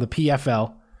from the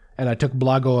PFL, and I took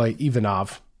Blagoy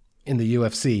Ivanov in the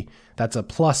UFC. That's a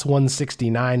plus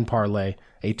 169 parlay.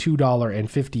 A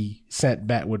 $2.50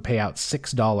 bet would pay out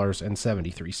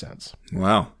 $6.73.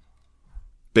 Wow.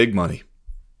 Big money.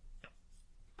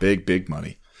 Big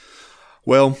money.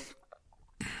 Well,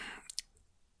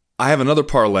 I have another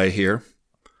parlay here.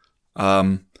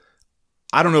 I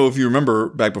don't know if you remember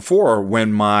back before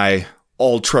when my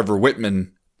all Trevor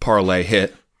Whitman parlay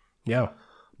hit. Yeah.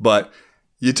 But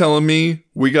you telling me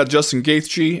we got Justin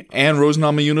Gaethje and Rose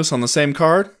Namajunas on the same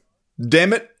card?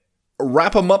 Damn it.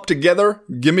 Wrap them up together.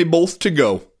 Give me both to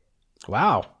go.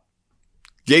 Wow.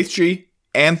 Gaethje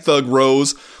and Thug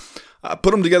Rose.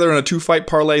 Put them together in a 2-fight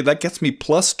parlay. That gets me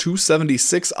plus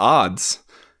 276 odds.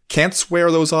 Can't swear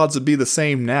those odds would be the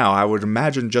same now. I would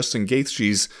imagine Justin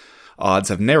Gaethje's odds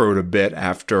have narrowed a bit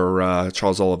after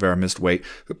Charles Oliveira missed weight.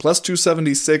 But plus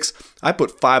 276, I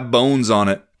put 5 bones on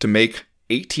it to make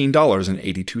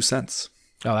 $18.82.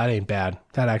 Oh, that ain't bad.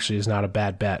 That actually is not a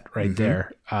bad bet right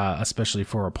there, especially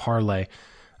for a parlay.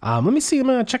 Let me see. I'm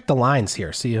going to check the lines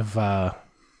here. See if our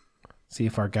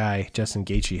guy Justin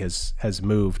Gaethje has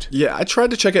moved. Yeah, I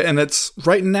tried to check it, and it's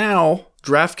right now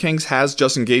DraftKings has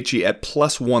Justin Gaethje at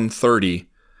plus 130.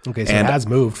 Okay, so it has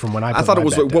moved from when I thought it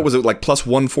was, what was it, like plus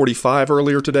 145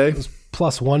 earlier today? It was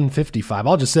plus 155.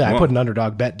 I'll just say I put an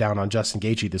underdog bet down on Justin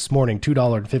Gaethje this morning.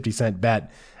 $2.50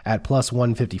 bet at plus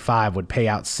 155 would pay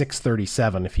out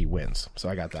 $6.37 if he wins. So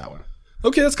I got that one.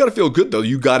 Okay, that's got to feel good, though.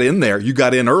 You got in there. You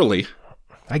got in early.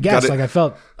 I guess.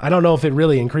 I don't know if it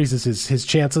really increases his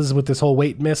chances with this whole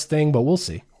weight miss thing, but we'll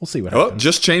see. We'll see what happens. Oh,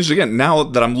 just changed again. Now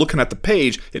that I'm looking at the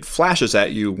page, it flashes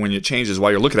at you when it changes while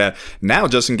you're looking at it. Now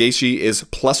Justin Gaethje is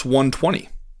plus 120.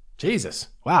 Jesus.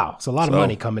 Wow. It's a lot of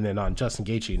money coming in on Justin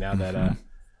Gaethje now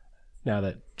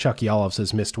that Chucky Olives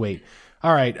has missed weight.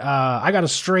 All right. I got a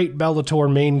straight Bellator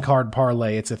main card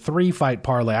parlay. It's a 3-fight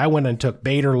parlay. I went and took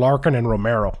Bader, Larkin, and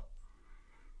Romero.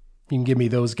 You can give me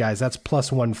those guys. That's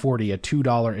plus 140. A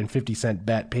 $2.50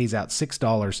 bet pays out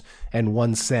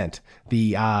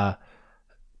 $6.01.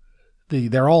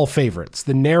 They're all favorites.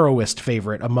 The narrowest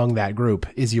favorite among that group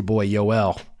is your boy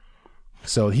Yoel.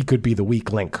 So he could be the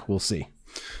weak link. We'll see.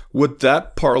 Would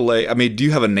that parlay, I mean, do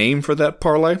you have a name for that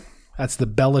parlay? That's the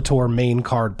Bellator main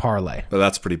card parlay. Well,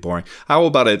 that's pretty boring. How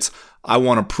about I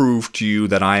want to prove to you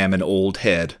that I am an old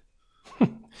head.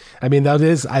 I mean,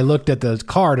 I looked at the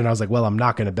card and I was like, well, I'm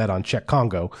not going to bet on Czech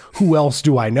Congo. Who else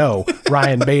do I know?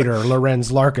 Ryan Bader,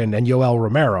 Lorenz Larkin, and Yoel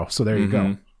Romero. So there you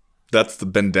go. That's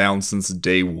been down since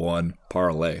day one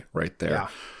parlay right there. Yeah.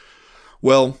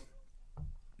 Well,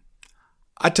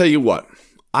 I tell you what.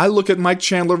 I look at Mike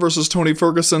Chandler versus Tony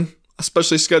Ferguson,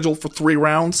 especially scheduled for 3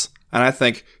 rounds, and I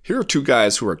think, here are 2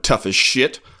 guys who are tough as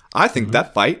shit. I think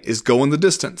that fight is going the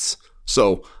distance.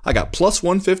 So I got plus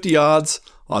 150 odds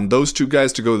on those 2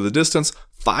 guys to go the distance,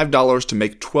 $5 to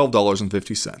make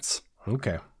 $12.50.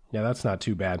 Okay. Yeah, that's not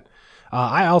too bad.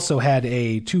 I also had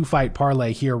a 2-fight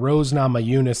parlay here, Rose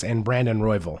Namajunas and Brandon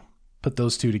Royval. Put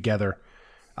those two together.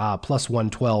 Plus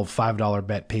 112, $5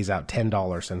 bet pays out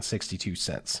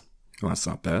 $10.62. Well, that's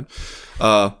not bad.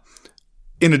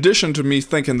 In addition to me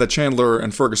thinking that Chandler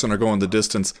and Ferguson are going the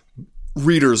distance,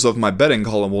 readers of my betting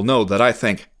column will know that I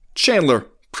think Chandler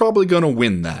probably going to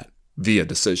win that via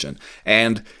decision.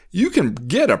 And you can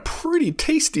get a pretty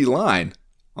tasty line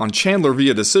on Chandler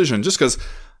via decision just because,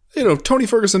 Tony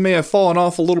Ferguson may have fallen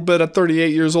off a little bit at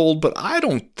 38 years old, but I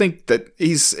don't think that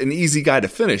he's an easy guy to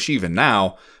finish even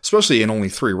now, especially in only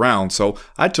 3 rounds. So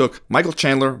I took Michael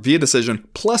Chandler via decision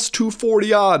plus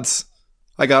 240 odds.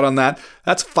 I got on that.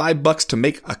 That's $5 to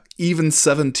make a even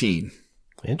 17.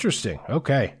 Interesting.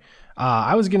 Okay.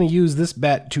 I was going to use this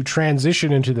bet to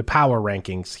transition into the power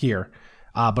rankings here,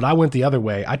 but I went the other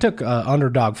way. I took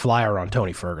underdog flyer on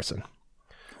Tony Ferguson.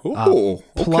 Okay.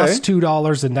 Plus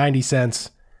 $2.90.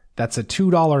 That's a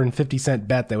 $2.50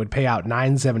 bet that would pay out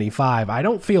 $9.75. I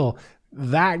don't feel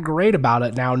that great about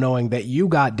it now, knowing that you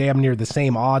got damn near the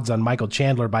same odds on Michael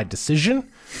Chandler by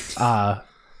decision. But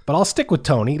I'll stick with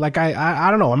Tony. Like I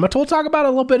don't know. We'll talk about it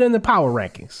a little bit in the power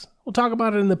rankings. We'll talk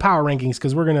about it in the power rankings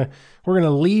because we're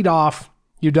gonna lead off.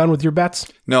 You done with your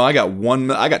bets? No, I got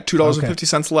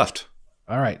 $2.50 left.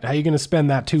 All right. How are you gonna spend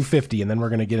that $2.50, and then we're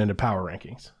gonna get into power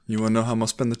rankings? You want to know how I'm gonna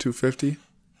spend the $2.50?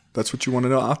 That's what you want to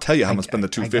know? I'll tell you how I'm going to spend the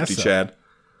 $2.50, so. Chad.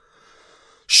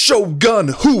 Shogun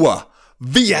Hua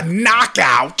via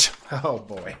knockout. Oh,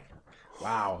 boy.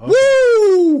 Wow. Okay.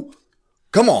 Woo!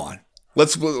 Come on.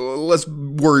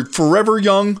 We're forever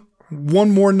young.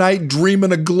 One more night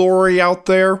dreaming of glory out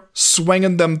there,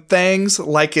 swinging them things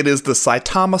like it is the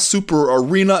Saitama Super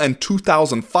Arena in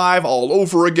 2005 all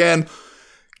over again.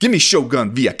 Give me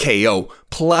Shogun via KO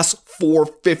plus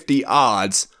 450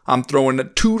 odds. I'm throwing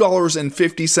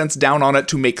 $2.50 down on it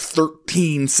to make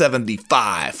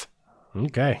 $13.75.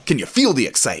 Okay. Can you feel the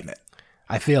excitement?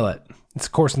 I feel it. It's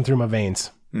coursing through my veins.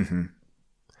 Mm-hmm.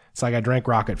 It's like I drank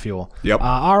rocket fuel. Yep.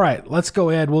 All right, let's go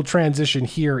ahead. We'll transition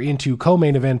here into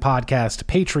co-main event podcast,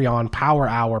 Patreon, Power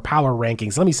Hour, Power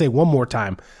Rankings. Let me say one more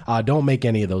time, don't make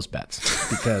any of those bets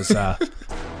because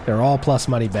they're all plus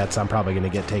money bets. I'm probably going to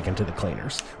get taken to the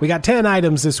cleaners. We got 10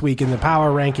 items this week in the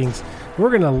Power Rankings. We're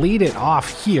going to lead it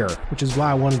off here, which is why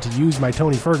I wanted to use my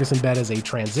Tony Ferguson bet as a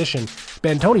transition.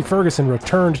 Ben, Tony Ferguson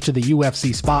returned to the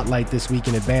UFC spotlight this week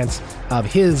in advance of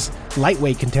his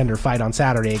lightweight contender fight on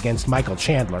Saturday against Michael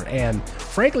Chandler. And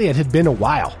frankly, it had been a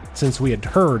while since we had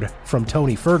heard from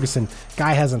Tony Ferguson.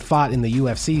 Guy hasn't fought in the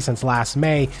UFC since last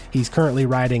May. He's currently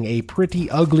riding a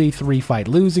pretty ugly 3-fight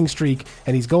losing streak,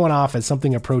 and he's going off as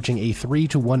something approaching a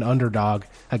 3-1 underdog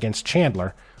against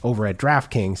Chandler over at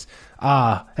DraftKings.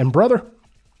 And brother,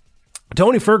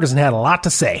 Tony Ferguson had a lot to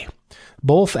say,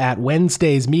 both at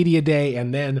Wednesday's media day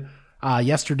and then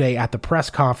yesterday at the press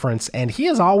conference. And he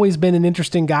has always been an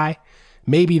interesting guy.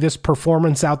 Maybe this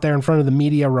performance out there in front of the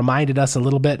media reminded us a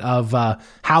little bit of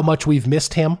how much we've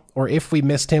missed him, or if we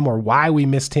missed him, or why we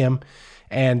missed him.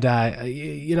 And,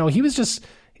 he was just,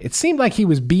 it seemed like he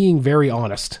was being very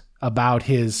honest about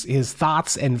his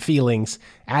thoughts and feelings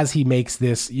as he makes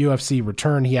this UFC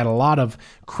return. He had a lot of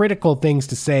critical things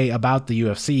to say about the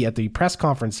UFC. At the press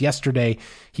conference yesterday,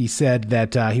 he said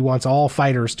that he wants all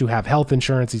fighters to have health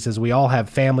insurance. He says we all have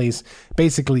families.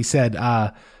 Basically said,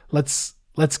 let's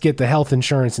get the health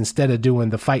insurance instead of doing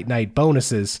the fight night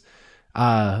bonuses.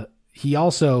 He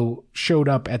also showed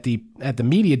up at the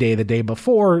media day the day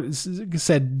before,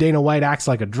 said Dana White acts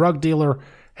like a drug dealer,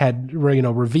 had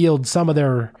revealed some of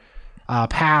their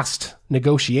past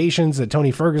negotiations, that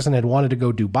Tony Ferguson had wanted to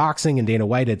go do boxing and Dana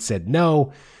White had said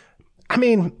no. I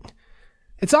mean,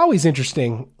 it's always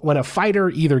interesting when a fighter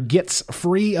either gets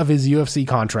free of his UFC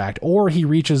contract or he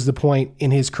reaches the point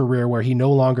in his career where he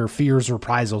no longer fears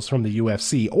reprisals from the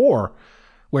UFC, or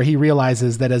where he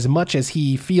realizes that as much as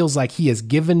he feels like he has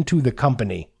given to the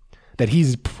company, that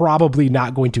he's probably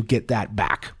not going to get that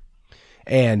back.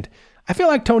 And I feel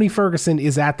like Tony Ferguson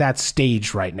is at that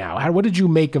stage right now. What did you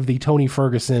make of the Tony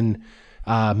Ferguson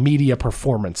media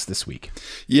performance this week?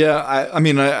 Yeah,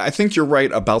 I think you're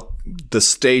right about the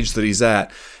stage that he's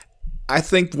at. I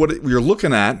think what you're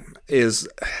looking at is,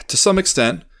 to some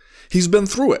extent, he's been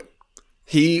through it.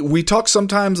 We talk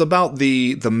sometimes about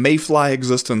the mayfly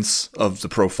existence of the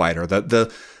pro fighter, that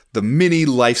the mini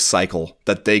life cycle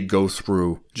that they go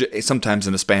through, sometimes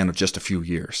in a span of just a few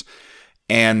years.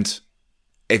 And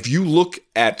if you look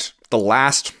at the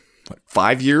last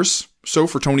 5 years so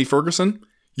for Tony Ferguson,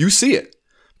 you see it.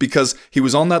 Because he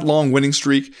was on that long winning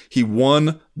streak. He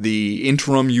won the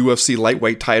interim UFC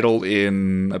lightweight title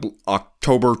in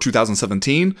October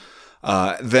 2017.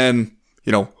 Then,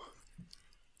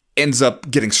 ends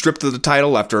up getting stripped of the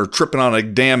title after tripping on a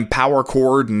damn power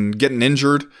cord and getting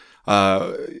injured.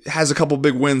 Has a couple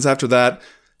big wins after that.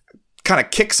 Kind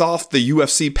of kicks off the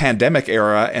UFC pandemic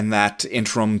era and that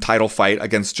interim title fight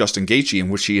against Justin Gaethje, in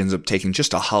which he ends up taking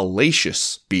just a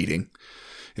hellacious beating.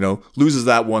 Loses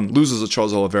that one, loses to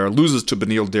Charles Oliveira, loses to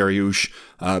Beneil Dariush,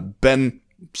 been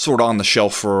sort of on the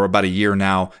shelf for about a year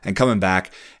now and coming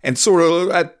back, and sort of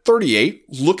at 38,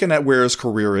 looking at where his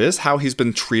career is, how he's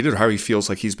been treated, how he feels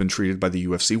like he's been treated by the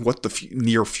UFC, what the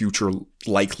near future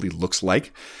likely looks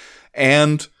like.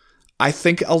 And I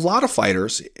think a lot of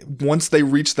fighters, once they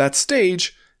reach that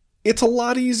stage, it's a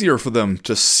lot easier for them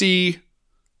to see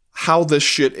how this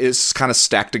shit is kind of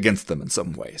stacked against them in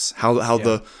some ways. How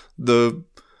the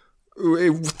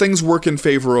things work in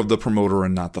favor of the promoter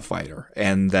and not the fighter.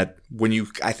 And that when you,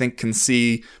 I think, can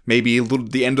see maybe a little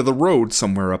the end of the road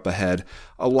somewhere up ahead,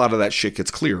 a lot of that shit gets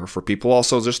clearer for people.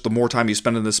 Also, just the more time you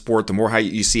spend in this sport, the more how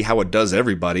you see how it does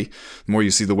everybody, the more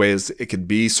you see the ways it could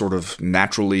be sort of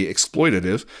naturally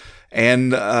exploitative.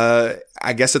 And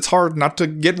I guess it's hard not to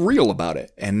get real about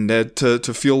it and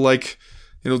to feel like,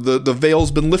 the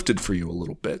veil's been lifted for you a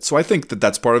little bit. So I think that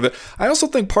that's part of it. I also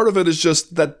think part of it is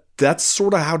just that's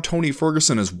sort of how Tony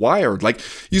Ferguson is wired. Like,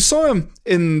 you saw him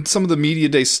in some of the media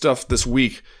day stuff this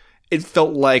week. It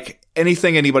felt like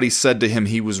anything anybody said to him,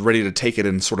 he was ready to take it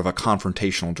in sort of a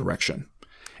confrontational direction.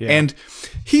 Yeah. And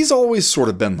he's always sort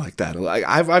of been like that.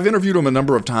 I've interviewed him a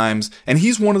number of times, and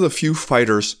he's one of the few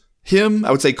fighters. Him,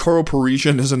 I would say Karo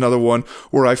Parisian is another one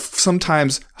where I've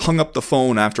sometimes hung up the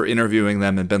phone after interviewing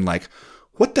them and been like,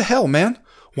 what the hell, man?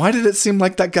 Why did it seem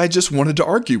like that guy just wanted to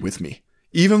argue with me?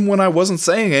 Even when I wasn't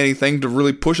saying anything to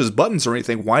really push his buttons or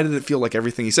anything, why did it feel like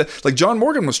everything he said? Like John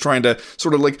Morgan was trying to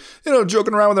sort of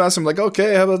joking around with him, asking him like,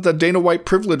 okay, how about that Dana White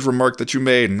privilege remark that you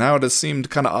made? And now it has seemed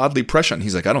kind of oddly prescient.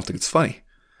 He's like, I don't think it's funny.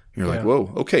 You're like,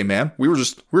 whoa, okay, man. We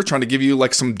were trying to give you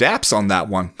like some daps on that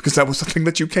one because that was something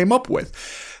that you came up with.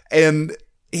 And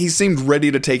he seemed ready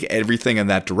to take everything in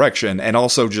that direction. And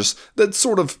also just that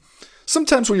sort of,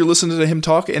 sometimes when you're listening to him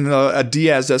talk in a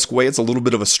Diaz-esque way, it's a little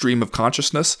bit of a stream of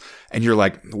consciousness. And you're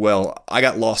like, well, I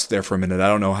got lost there for a minute. I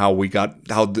don't know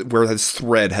where this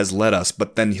thread has led us.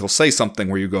 But then he'll say something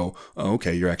where you go, oh,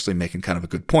 okay, you're actually making kind of a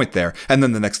good point there. And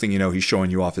then the next thing you know, he's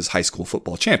showing you off his high school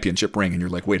football championship ring. And you're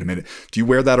like, wait a minute, do you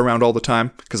wear that around all the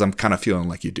time? Because I'm kind of feeling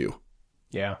like you do.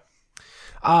 Yeah.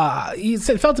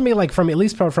 It felt to me like from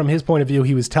his point of view,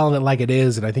 he was telling it like it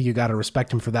is. And I think you got to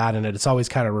respect him for that. And it's always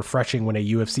kind of refreshing when a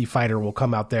UFC fighter will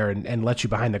come out there and let you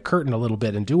behind the curtain a little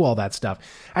bit and do all that stuff.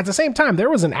 At the same time,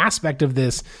 there was an aspect of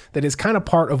this that is kind of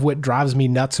part of what drives me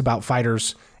nuts about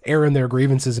fighters airing their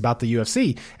grievances about the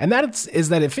UFC. And that is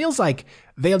that it feels like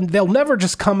they'll never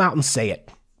just come out and say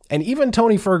it. And even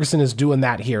Tony Ferguson is doing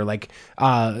that here. Like,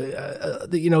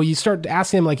 you start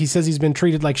asking him, like, he says he's been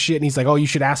treated like shit. And he's like, oh, you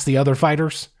should ask the other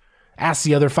fighters. Ask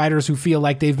the other fighters who feel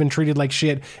like they've been treated like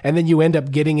shit. And then you end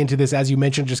up getting into this, as you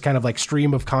mentioned, just kind of like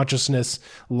stream of consciousness,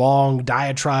 long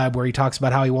diatribe where he talks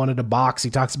about how he wanted to box. He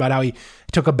talks about how he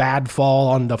took a bad fall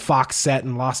on the Fox set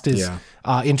and lost his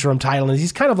interim title. And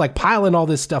he's kind of like piling all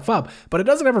this stuff up. But it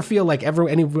doesn't ever feel like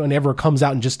anyone ever comes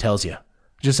out and just tells you.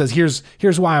 Just says,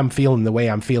 here's why I'm feeling the way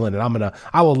I'm feeling, and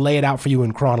I will lay it out for you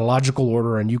in chronological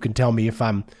order, and you can tell me if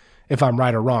I'm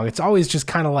right or wrong. It's always just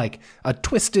kind of like a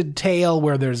twisted tale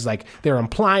where there's like they're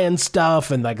implying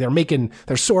stuff and like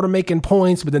they're sort of making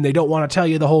points, but then they don't want to tell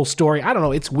you the whole story. I don't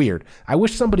know. It's weird. I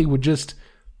wish somebody would just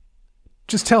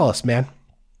tell us, man.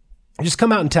 Just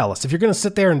come out and tell us. If you're going to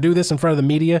sit there and do this in front of the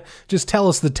media, just tell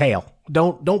us the tale.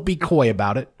 Don't be coy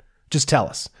about it. Just tell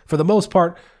us. For the most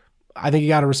part, I think you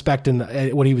got to respect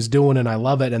what he was doing, and I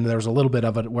love it. And there's a little bit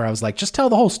of it where I was like, just tell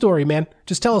the whole story, man.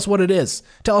 Just tell us what it is.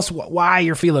 Tell us why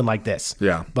you're feeling like this.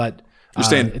 Yeah. But you're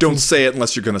saying don't say it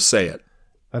unless you're going to say it.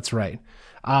 That's right.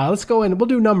 Let's go in. We'll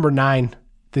do number 9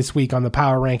 this week on the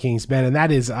power rankings, Ben. And that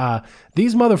is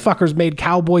these motherfuckers made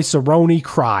Cowboy Cerrone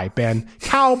cry, Ben.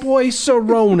 Cowboy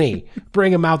Cerrone.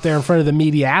 Bring him out there in front of the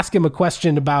media. Ask him a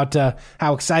question about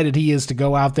how excited he is to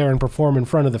go out there and perform in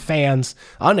front of the fans.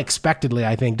 Unexpectedly,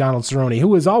 I think, Donald Cerrone,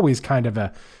 who is always kind of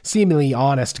a seemingly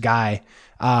honest guy,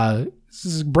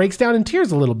 breaks down in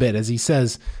tears a little bit as he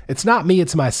says, "It's not me,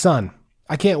 it's my son.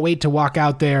 I can't wait to walk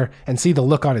out there and see the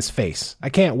look on his face. I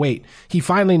can't wait. He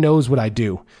finally knows what I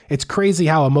do. It's crazy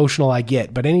how emotional I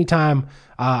get, but anytime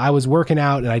I was working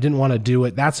out and I didn't want to do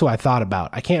it, that's who I thought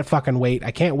about. I can't fucking wait.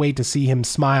 I can't wait to see him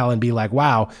smile and be like,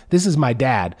 wow, this is my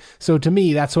dad. So to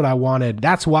me, that's what I wanted.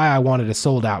 That's why I wanted a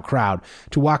sold out crowd,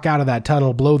 to walk out of that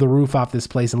tunnel, blow the roof off this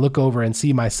place and look over and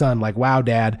see my son like, wow,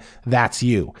 Dad, that's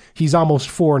you." He's almost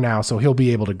 4 now, so he'll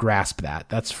be able to grasp that.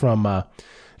 That's from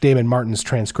Damon Martin's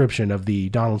transcription of the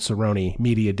Donald Cerrone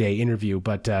Media Day interview,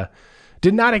 but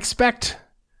did not expect,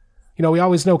 we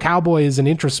always know Cowboy is an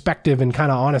introspective and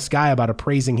kind of honest guy about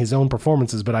appraising his own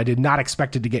performances, but I did not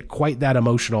expect it to get quite that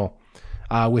emotional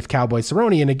with Cowboy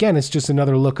Cerrone. And again, it's just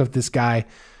another look of this guy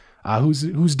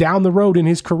who's down the road in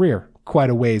his career quite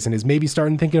a ways and is maybe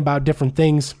starting thinking about different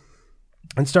things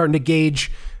and starting to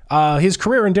gauge his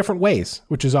career in different ways,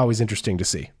 which is always interesting to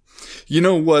see. You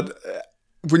know what?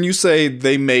 When you say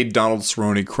they made Donald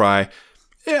Cerrone cry,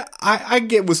 yeah, I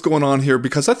get what's going on here,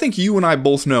 because I think you and I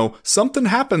both know something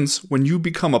happens when you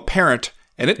become a parent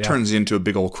and it turns you into a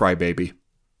big old crybaby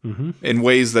in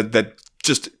ways that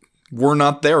just were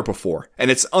not there before. And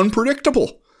it's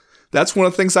unpredictable. That's one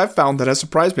of the things I've found that has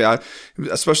surprised me.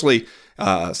 Especially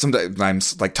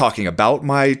sometimes like talking about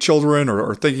my children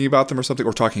or thinking about them or something,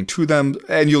 or talking to them,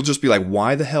 and you'll just be like,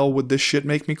 why the hell would this shit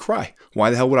make me cry? Why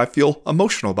the hell would I feel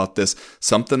emotional about this?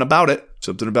 Something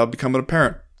about becoming a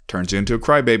parent turns you into a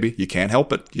crybaby. You can't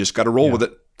help it. You just got to roll with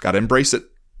it. Got to embrace it.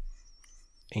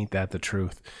 Ain't that the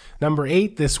truth? Number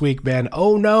 8 this week, Ben.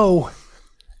 Oh no.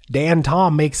 Dan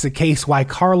Tom makes a case why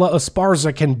Carla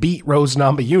Esparza can beat Rose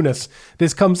Namajunas.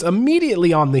 This comes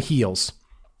immediately on the heels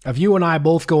of you and I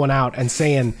both going out and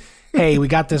saying, hey, we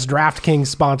got this DraftKings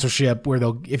sponsorship where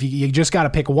if you just got to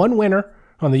pick one winner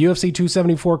on the UFC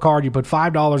 274 card, you put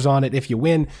 $5 on it. If you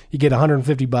win, you get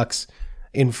 $150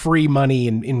 in free money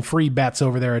and in free bets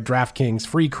over there at DraftKings,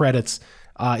 free credits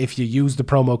if you use the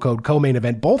promo code co-main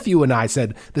event. Both you and I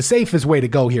said the safest way to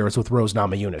go here is with Rose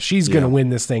Namajunas. She's going to win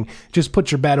this thing. Just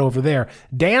put your bet over there.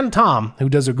 Dan Tom, who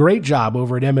does a great job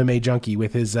over at MMA Junkie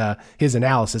with his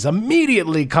analysis,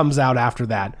 immediately comes out after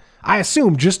that. I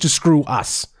assume just to screw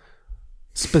us,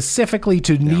 specifically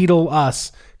to needle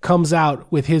us, comes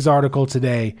out with his article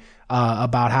today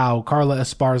about how Carla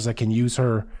Esparza can use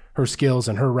her skills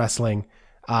and her wrestling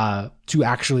to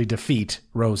actually defeat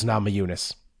Rose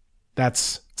Namajunas.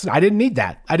 I didn't need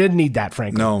that. I didn't need that,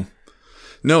 frankly.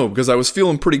 No, because I was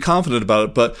feeling pretty confident about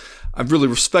it, but I really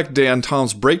respect Dan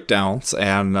Tom's breakdowns.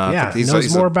 And he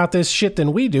knows more about this shit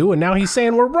than we do, and now he's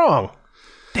saying we're wrong.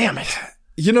 Damn it.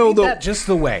 Ain't that just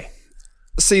the way?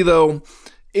 See, though,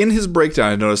 in his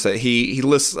breakdown, I noticed that he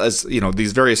lists as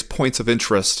these various points of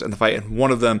interest in the fight, and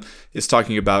one of them is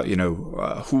talking about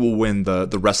who will win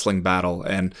the wrestling battle,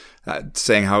 and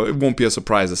saying how it won't be a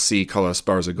surprise to see Carla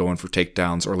Esparza going for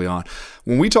takedowns early on.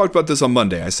 When we talked about this on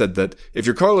Monday, I said that if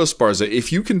you're Carla Esparza,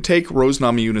 if you can take Rose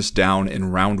Namajunas down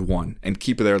in round 1 and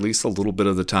keep her there at least a little bit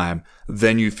of the time,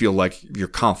 then you feel like your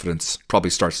confidence probably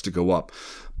starts to go up.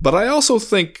 But I also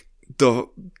think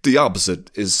the opposite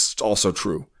is also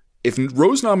true. If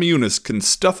Rose Namajunas can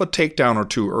stuff a takedown or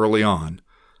two early on,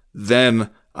 then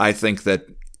I think that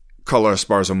Carla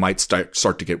Esparza might start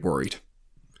to get worried.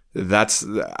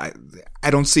 I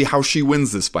don't see how she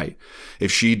wins this fight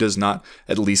if she does not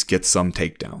at least get some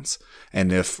takedowns.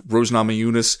 And if Rose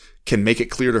Namajunas can make it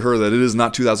clear to her that it is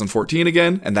not 2014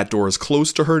 again, and that door is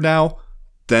closed to her now,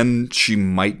 then she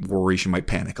might worry, she might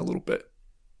panic a little bit.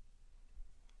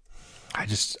 I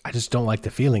just don't like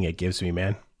the feeling it gives me,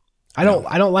 man. I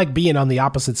don't like being on the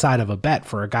opposite side of a bet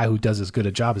for a guy who does as good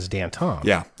a job as Dan Tom.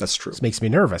 Yeah, that's true. This makes me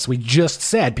nervous. We just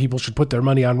said people should put their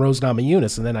money on Rose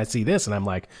Namajunas, and then I see this, and I'm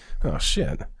like, oh,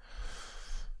 shit.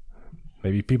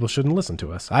 Maybe people shouldn't listen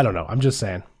to us. I don't know. I'm just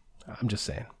saying.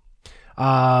 Where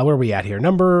are we at here?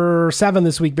 Number 7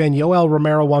 this week, Ben. Yoel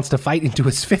Romero wants to fight into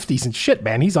his 50s, and shit,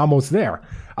 man, he's almost there.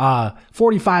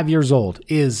 45 years old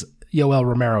is Yoel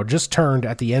Romero, just turned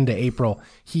at the end of April.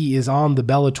 He is on the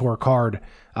Bellator card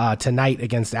tonight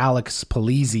against Alex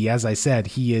Polizzi. As I said,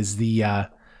 he is the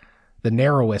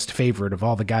narrowest favorite of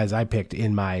all the guys I picked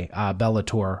in my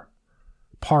Bellator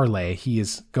parlay. He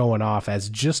is going off as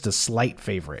just a slight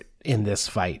favorite in this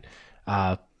fight.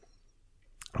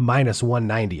 Minus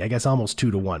 190, I guess almost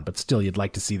 2-1, but still you'd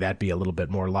like to see that be a little bit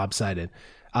more lopsided.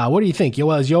 What do you think?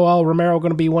 Is Yoel Romero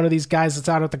going to be one of these guys that's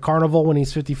out at the carnival when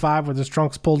he's 55 with his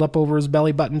trunks pulled up over his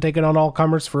belly button, taking on all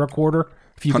comers for a quarter?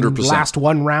 If you can 100%. Last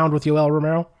one round with Yoel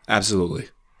Romero? Absolutely.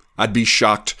 I'd be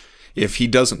shocked if he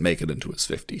doesn't make it into his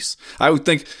 50s. I would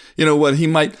think,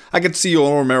 I could see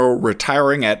Yoel Romero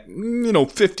retiring at,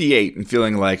 58 and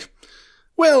feeling like,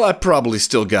 well, I probably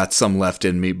still got some left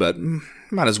in me, but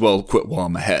might as well quit while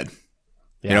I'm ahead.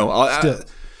 Yeah,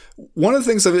 one of the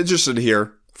things I'm interested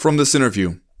here from this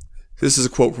interview, This is a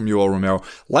quote from Yoel Romero.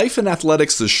 Life in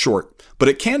athletics is short, but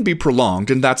it can be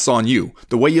prolonged, and that's on you.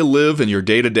 The way you live in your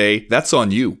day-to-day, that's on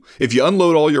you. If you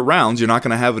unload all your rounds, you're not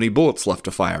going to have any bullets left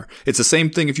to fire. It's the same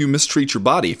thing if you mistreat your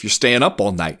body, if you're staying up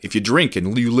all night, if you drink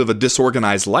and you live a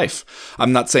disorganized life.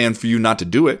 I'm not saying for you not to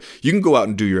do it. You can go out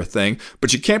and do your thing,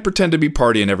 but you can't pretend to be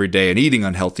partying every day and eating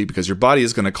unhealthy because your body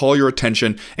is going to call your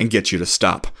attention and get you to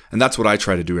stop. And that's what I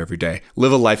try to do every day.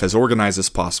 Live a life as organized as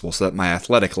possible so that my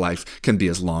athletic life can be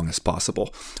as long as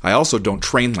possible. I also don't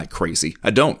train like crazy.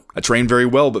 I don't. I train very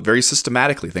well, but very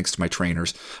systematically thanks to my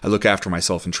trainers. I look after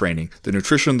myself in training. The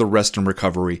nutrition, the rest and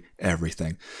recovery,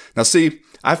 everything. Now see,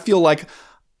 I feel like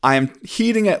I am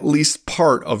heeding at least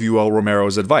part of Yoel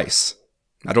Romero's advice.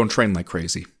 I don't train like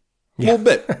crazy. A little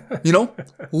bit, a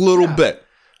little bit.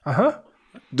 Uh-huh.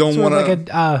 Don't Sort want of to... like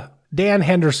a Dan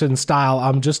Henderson style,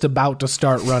 I'm just about to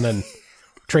start running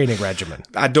training regimen.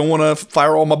 I don't want to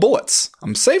fire all my bullets.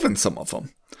 I'm saving some of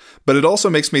them. But it also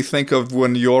makes me think of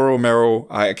when Yoel Romero,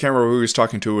 I can't remember who he was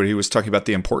talking to, but he was talking about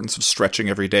the importance of stretching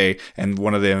every day. And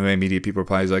one of the MMA media people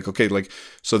probably was like, okay,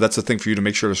 so that's the thing for you to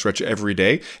make sure to stretch every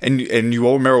day. And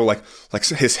Yoel Romero, like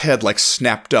his head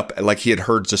snapped up, like he had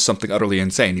heard just something utterly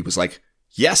insane. He was like,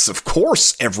 yes, of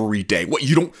course, every day. What,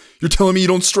 you're telling me you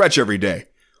don't stretch every day?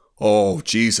 Oh,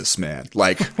 Jesus, man.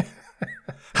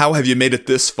 How have you made it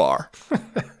this far?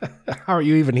 How are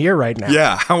you even here right now?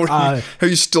 Yeah, how are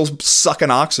you still sucking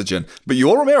oxygen? But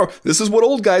Yoel Romero, this is what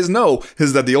old guys know,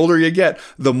 is that the older you get,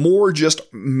 the more just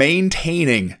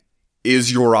maintaining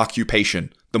is your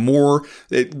occupation. The more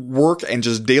work and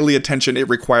just daily attention it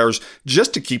requires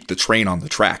just to keep the train on the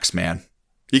tracks, man.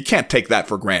 You can't take that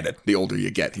for granted the older you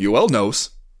get. Yoel knows.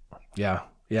 Yeah.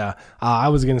 I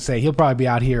was going to say, he'll probably be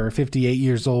out here 58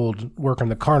 years old, working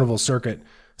the carnival circuit,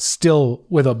 still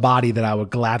with a body that I would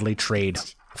gladly trade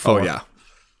for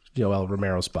Yoel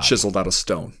Romero's body. Chiseled out of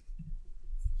stone.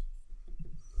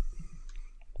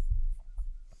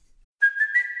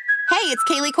 Hey, it's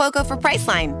Kaylee Cuoco for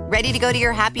Priceline. Ready to go to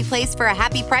your happy place for a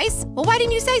happy price? Well, why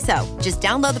didn't you say so? Just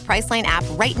download the Priceline app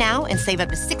right now and save up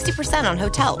to 60% on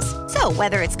hotels. So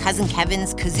whether it's Cousin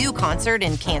Kevin's Kazoo Concert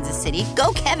in Kansas City,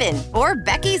 go Kevin, or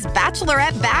Becky's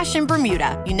Bachelorette Bash in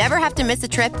Bermuda, you never have to miss a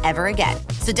trip ever again.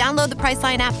 So download the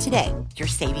Priceline app today. Your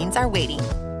savings are waiting.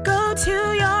 Go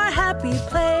to your happy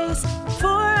place for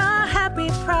a happy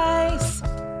price.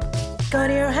 Go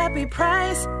to your happy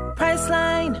price,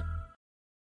 Priceline.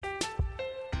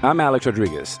 I'm Alex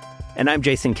Rodriguez. And I'm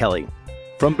Jason Kelly.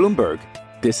 From Bloomberg,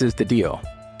 this is The Deal.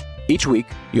 Each week,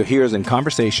 you'll hear us in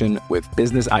conversation with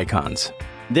business icons.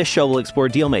 This show will explore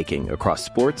deal-making across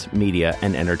sports, media,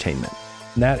 and entertainment.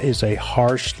 That is a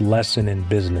harsh lesson in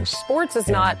business. Sports is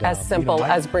not as simple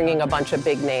as bringing a bunch of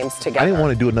big names together. I didn't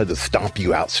want to do another stomp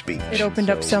you out speech. It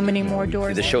opened up so many more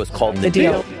doors. The show is called The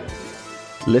Deal.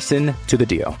 Listen to The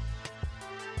Deal.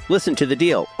 Listen to The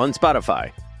Deal on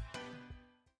Spotify.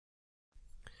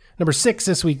 Number 6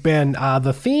 this week, Ben.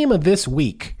 The theme of this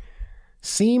week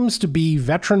seems to be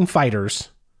veteran fighters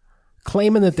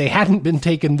claiming that they hadn't been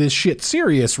taking this shit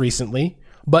serious recently,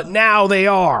 but now they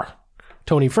are.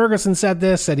 Tony Ferguson said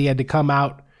he had to come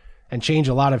out and change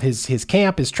a lot of his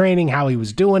camp, his training, how he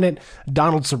was doing it.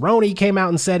 Donald Cerrone came out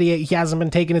and said he hasn't been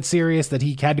taking it serious, that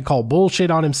he had to call bullshit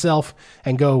on himself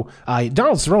and go.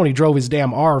 Donald Cerrone drove his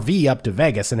damn RV up to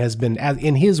Vegas and has been,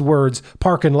 in his words,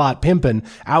 parking lot pimping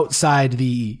outside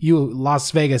the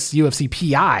Las Vegas UFC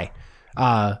PI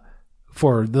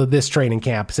for this training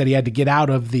camp. Said he had to get out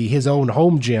of his own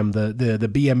home gym, the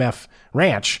BMF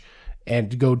ranch,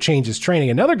 and go change his training.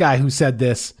 Another guy who said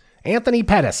this, Anthony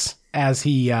Pettis, as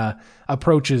he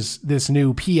approaches this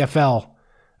new PFL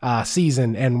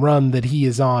season and run that he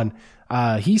is on.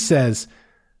 He says,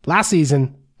 last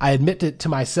season, I admit it to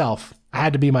myself, I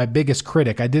had to be my biggest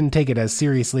critic. I didn't take it as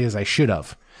seriously as I should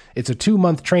have. It's a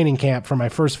 2-month training camp for my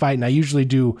first fight, and I usually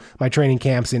do my training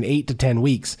camps in 8 to 10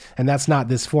 weeks, and that's not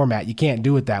this format. You can't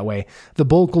do it that way. The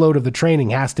bulk load of the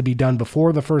training has to be done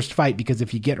before the first fight, because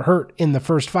if you get hurt in the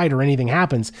first fight or anything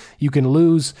happens, you can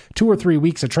lose 2 or 3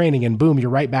 weeks of training, and boom, you're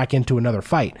right back into another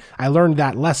fight. I learned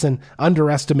that lesson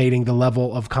underestimating the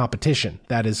level of competition.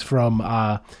 That is from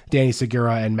Danny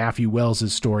Segura and Matthew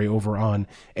Wells' story over on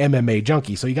MMA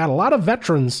Junkie. So you got a lot of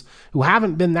veterans who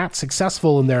haven't been that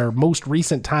successful in their most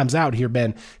recent times out here,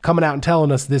 Ben, coming out and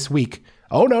telling us this week,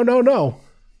 oh, no.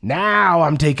 Now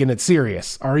I'm taking it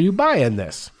serious. Are you buying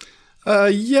this?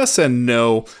 Yes and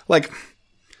no.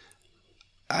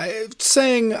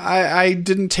 I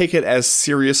didn't take it as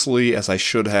seriously as I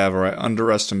should have, or I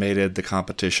underestimated the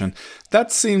competition.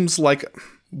 That seems like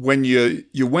when you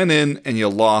went in and you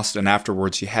lost, and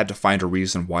afterwards you had to find a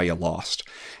reason why you lost.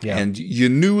 Yeah. And you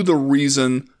knew the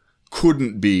reason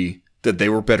couldn't be that they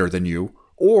were better than you,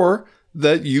 or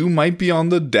that you might be on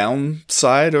the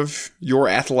downside of your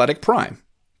athletic prime.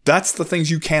 That's the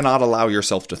things you cannot allow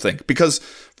yourself to think,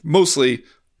 mostly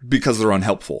because they're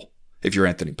unhelpful. If you're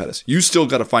Anthony Pettis, you still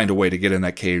got to find a way to get in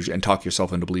that cage and talk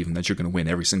yourself into believing that you're going to win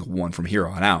every single one from here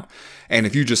on out. And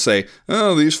if you just say,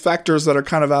 oh, these factors that are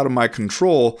kind of out of my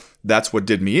control, that's what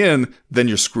did me in, then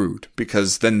you're screwed,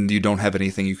 because then you don't have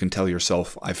anything you can tell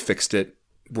yourself, I've fixed it,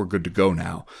 we're good to go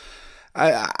now.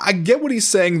 I get what he's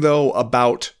saying, though,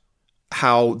 about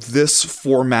how this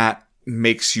format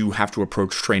makes you have to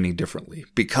approach training differently,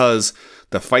 because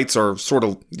the fights are sort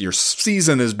of, your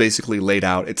season is basically laid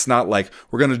out. It's not like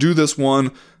we're going to do this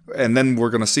one and then we're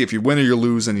going to see if you win or you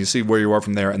lose and you see where you are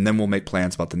from there, and then we'll make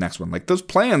plans about the next one. Like, those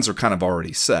plans are kind of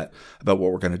already set about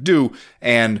what we're going to do.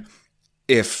 And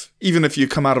even if you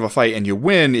come out of a fight and you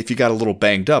win, if you got a little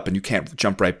banged up and you can't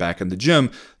jump right back in the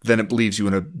gym, then it leaves you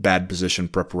in a bad position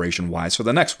preparation-wise for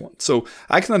the next one. So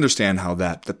I can understand how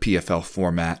the PFL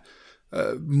format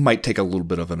might take a little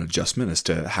bit of an adjustment as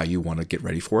to how you want to get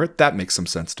ready for it. That makes some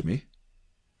sense to me.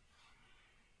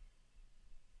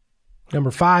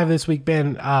 Number 5 this week,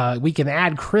 Ben, we can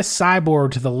add Chris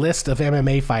Cyborg to the list of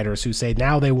MMA fighters who say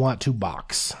now they want to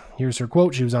box. Here's her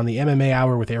quote. She was on the MMA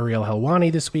Hour with Ariel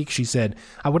Helwani this week. She said,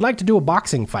 "I would like to do a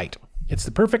boxing fight. It's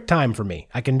the perfect time for me.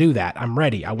 I can do that. I'm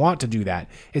ready. I want to do that.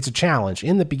 It's a challenge.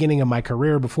 In the beginning of my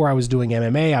career, before I was doing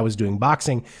MMA, I was doing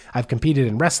boxing. I've competed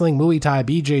in wrestling, Muay Thai,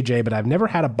 BJJ, but I've never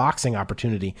had a boxing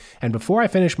opportunity. And before I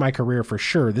finish my career, for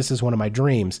sure, this is one of my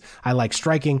dreams. I like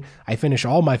striking. I finish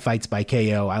all my fights by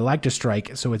KO. I like to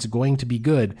strike, so it's going to be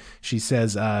good." She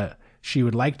says she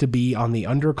would like to be on the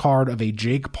undercard of a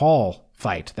Jake Paul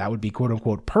fight. That would be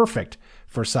quote-unquote perfect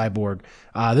for Cyborg.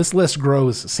 This list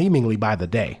grows seemingly by the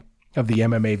day of the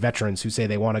MMA veterans who say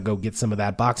they want to go get some of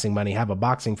that boxing money, have a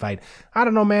boxing fight. I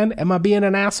don't know, man. Am I being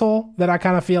an asshole that I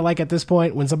kind of feel like at this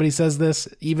point when somebody says this,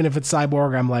 even if it's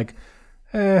Cyborg, I'm like,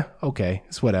 okay,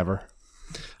 it's whatever.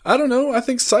 I don't know. I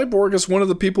think Cyborg is one of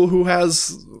the people who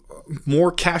has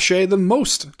more cachet than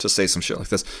most to say some shit like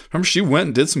this. Remember, she went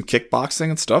and did some kickboxing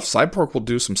and stuff. Cyborg will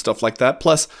do some stuff like that.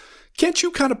 Plus, can't you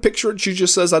kind of picture it? She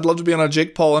just says, I'd love to be on a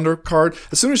Jake Paul undercard.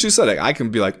 As soon as she said it, I can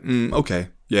be like, okay,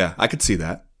 yeah, I could see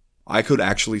that. I could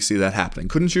actually see that happening.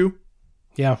 Couldn't you?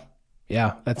 Yeah.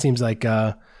 That seems like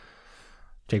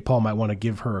Jake Paul might want to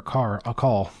give her a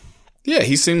call. Yeah,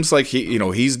 he seems like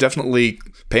he's definitely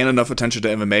paying enough attention to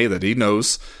MMA that he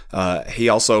knows. He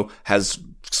also has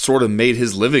sort of made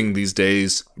his living these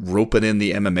days roping in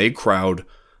the MMA crowd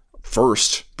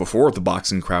first, before the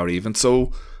boxing crowd even.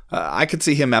 So I could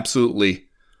see him absolutely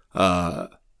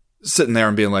sitting there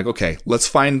and being like, okay, let's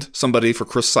find somebody for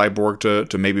Chris Cyborg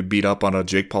to maybe beat up on a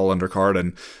Jake Paul undercard,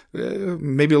 and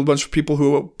maybe a bunch of people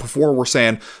who before were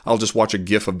saying, I'll just watch a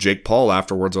gif of Jake Paul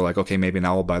afterwards, are like, okay, maybe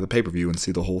now I'll buy the pay-per-view and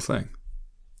see the whole thing.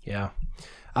 Yeah.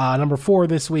 Number 4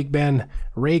 this week, Ben,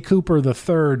 Ray Cooper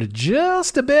III,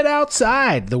 just a bit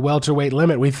outside the welterweight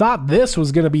limit. We thought this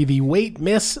was going to be the weight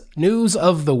miss news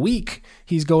of the week.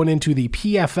 He's going into the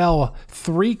PFL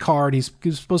 3 card. He's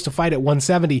supposed to fight at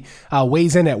 170,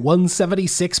 weighs in at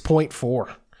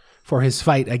 176.4 for his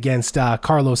fight against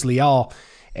Carlos Leal.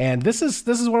 And this is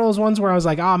one of those ones where I was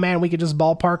like, oh man, we could just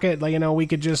ballpark it. Like, we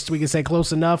could say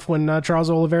close enough when Charles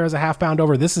Oliveira's a half pound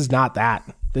over. This is not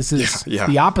that. This is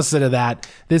the opposite of that.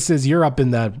 This is you're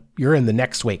in the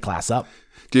next weight class up.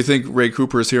 Do you think Ray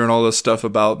Cooper is hearing all this stuff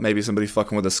about maybe somebody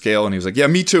fucking with a scale, and he was like, yeah,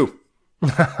 me too.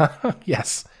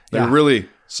 Yes. They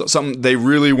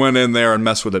really went in there and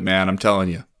messed with it, man. I'm telling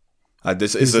you.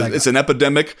 It's an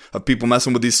epidemic of people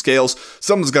messing with these scales.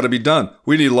 Something's got to be done.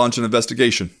 We need to launch an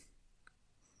investigation.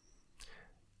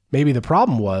 Maybe the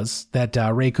problem was that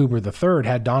Ray Cooper III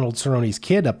had Donald Cerrone's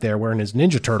kid up there wearing his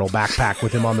Ninja Turtle backpack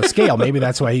with him on the scale. Maybe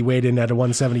that's why he weighed in at a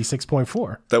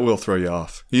 176.4. That will throw you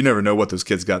off. You never know what those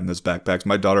kids got in those backpacks.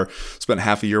 My daughter spent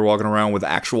half a year walking around with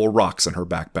actual rocks in her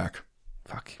backpack.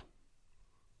 Fuck.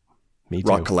 Me too.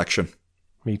 Rock collection.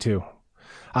 Me too.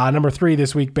 Number 3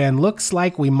 this week, Ben. Looks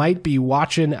like we might be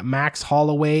watching Max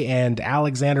Holloway and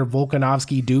Alexander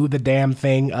Volkanovski do the damn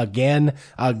thing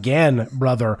again,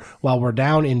 brother, while we're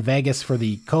down in Vegas for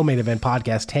the Co-Main Event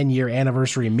Podcast 10-year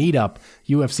anniversary meetup,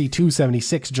 UFC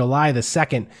 276, July the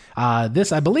 2nd.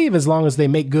 This, I believe, as long as they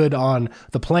make good on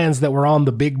the plans that were on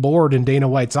the big board in Dana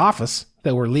White's office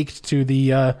that were leaked to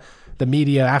the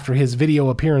media after his video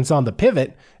appearance on The Pivot.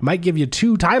 It might give you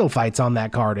 2 title fights on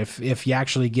that card if you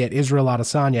actually get Israel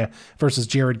Adesanya versus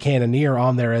Jared Cannonier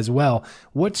on there as well.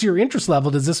 What's your interest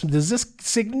level? Does this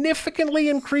significantly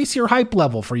increase your hype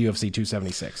level for UFC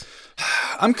 276?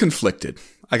 I'm conflicted,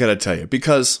 I gotta tell you,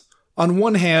 because on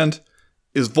one hand,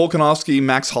 is Volkanovski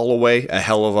Max Holloway a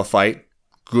hell of a fight?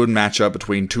 good matchup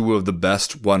between two of the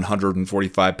best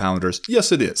 145 pounders?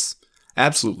 Yes, it is.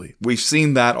 Absolutely. We've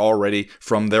seen that already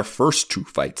from their first two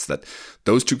fights, that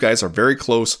those two guys are very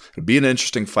close. It'll be an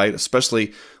interesting fight,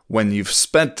 especially when you've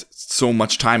spent so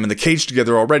much time in the cage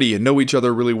together already and know each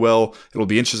other really well. It'll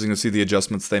be interesting to see the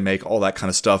adjustments they make, all that kind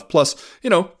of stuff. Plus,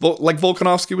 like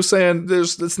Volkanovski was saying,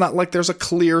 it's not like there's a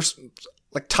clear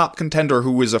top contender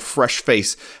who is a fresh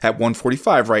face at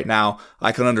 145 right now.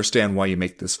 I can understand why you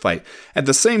make this fight. At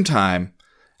the same time,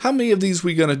 how many of these are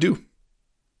we going to do?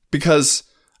 Because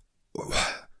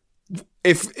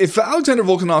if Alexander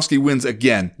Volkanovski wins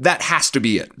again, that has to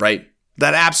be it, right?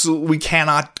 That absolutely, we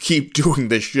cannot keep doing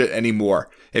this shit anymore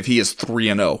if he is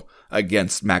 3-0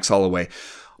 against Max Holloway.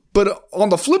 But on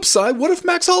the flip side, what if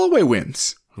Max Holloway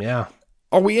wins? Yeah.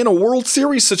 Are we in a World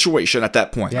Series situation at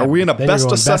that point? Yeah, are we in a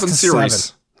best-of-7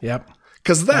 series? Yep.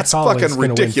 Because that's fucking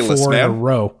ridiculous, man. In a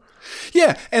row.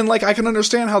 Yeah, and I can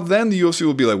understand how then the UFC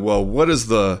will be like, well,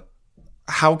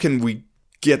 how can we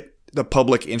get the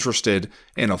public interested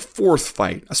in a fourth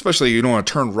fight? Especially you don't want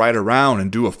to turn right around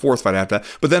and do a fourth fight after that.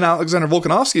 But then Alexander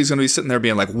Volkanovski is going to be sitting there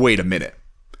being like, wait a minute.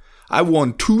 I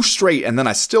won 2 straight and then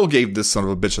I still gave this son of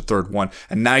a bitch a third one.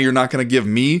 And now you're not going to give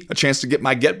me a chance to get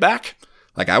my get back?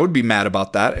 I would be mad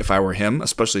about that if I were him,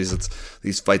 especially as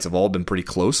these fights have all been pretty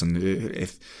close. And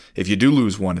if you do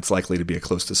lose one, it's likely to be a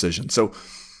close decision. So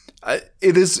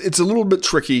it's a little bit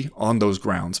tricky on those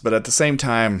grounds. But at the same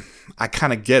time, I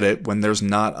kind of get it when there's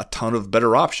not a ton of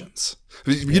better options.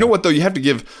 You know what, though, you have to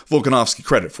give Volkanovski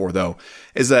credit for, though,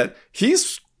 is that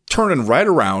he's turning right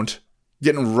around,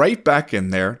 getting right back in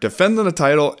there, defending the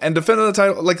title.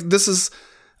 This is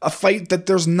a fight that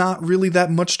there's not really that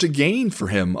much to gain for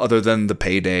him other than the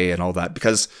payday and all that,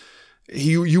 because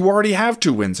you already have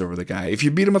 2 wins over the guy. If you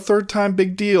beat him a third time,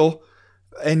 big deal.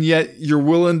 And yet you're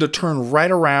willing to turn right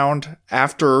around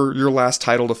after your last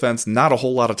title defense, not a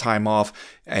whole lot of time off,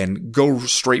 and go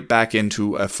straight back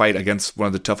into a fight against one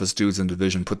of the toughest dudes in the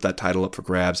division, put that title up for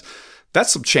grabs.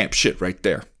 That's some champ shit right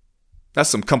there. That's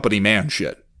some company man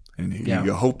shit. And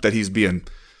you hope that he's being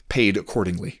paid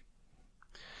accordingly.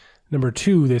 Number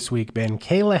 2 this week, Ben.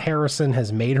 Kayla Harrison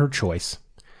has made her choice,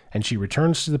 and she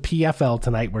returns to the PFL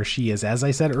tonight, where she is, as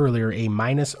I said earlier, a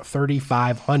minus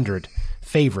 3,500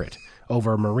 favorite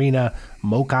over Marina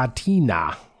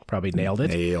Mokatina. Probably nailed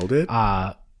it.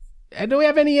 And do we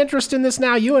have any interest in this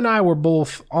now? You and I were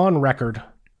both on record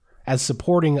as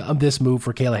supporting this move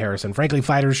for Kayla Harrison. Frankly,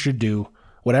 fighters should do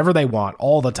whatever they want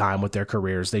all the time with their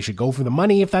careers. They should go for the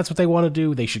money if that's what they want to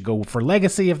do. They should go for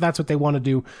legacy if that's what they want to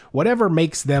do. Whatever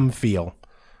makes them feel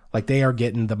like they are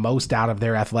getting the most out of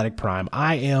their athletic prime,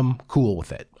 I am cool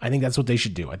with it. I think that's what they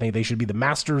should do. I think they should be the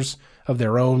masters of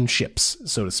their own ships,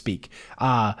 so to speak.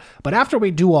 But after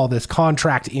we do all this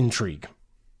contract intrigue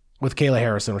with Kayla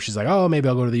Harrison, where she's like, oh, maybe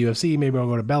I'll go to the UFC, maybe I'll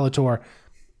go to Bellator,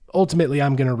 ultimately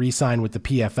I'm going to re-sign with the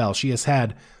PFL. She has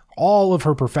had all of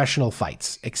her professional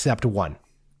fights except one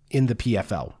in the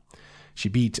PFL. She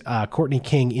beat Courtney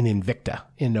King in Invicta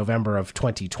in November of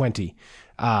 2020.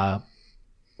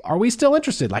 Are we still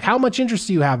interested? How much interest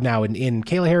do you have now in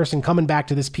Kayla Harrison coming back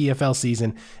to this PFL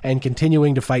season and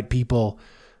continuing to fight people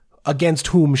against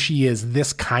whom she is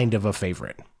this kind of a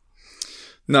favorite?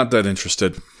 Not that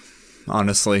interested,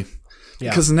 honestly. Yeah.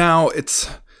 Because now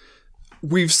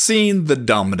we've seen the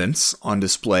dominance on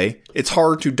display. It's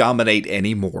hard to dominate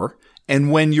anymore.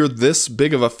 And when you're this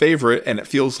big of a favorite and it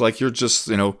feels like you're just,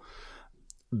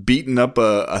 beating up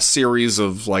a series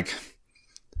of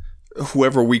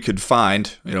whoever we could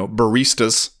find,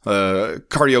 baristas,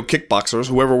 cardio kickboxers,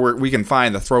 whoever we can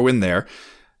find to throw in there.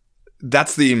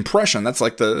 That's the impression. That's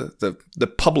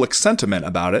the public sentiment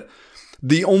about it.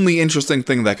 The only interesting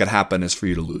thing that could happen is for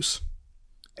you to lose.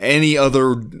 Any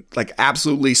other,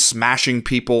 absolutely smashing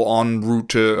people en route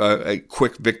to a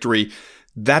quick victory,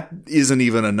 that isn't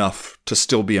even enough to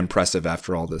still be impressive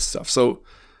after all this stuff. So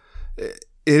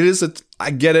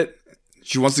I get it.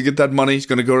 She wants to get that money. She's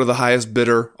going to go to the highest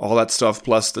bidder, all that stuff,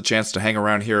 plus the chance to hang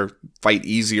around here, fight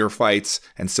easier fights,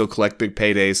 and still collect big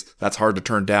paydays. That's hard to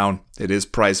turn down. It is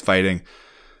prize fighting.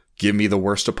 Give me the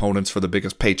worst opponents for the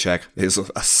biggest paycheck is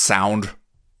a sound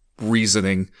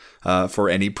reasoning for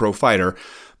any pro fighter,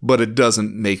 but it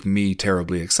doesn't make me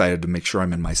terribly excited to make sure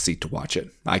I'm in my seat to watch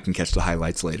it. I can catch the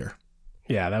highlights later.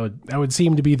 Yeah, that would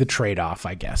seem to be the trade-off,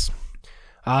 I guess.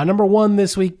 Number 1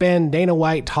 this week, Ben, Dana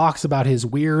White talks about his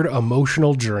weird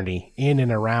emotional journey in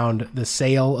and around the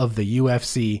sale of the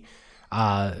UFC.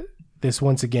 This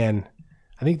once again,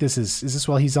 I think is this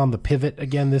while he's on the pivot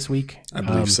again this week? I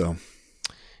believe so.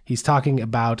 He's talking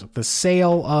about the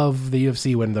sale of the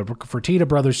UFC when the Fertitta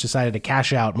brothers decided to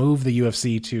cash out, move the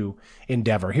UFC to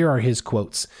Endeavor. Here are his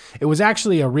quotes. "It was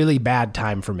actually a really bad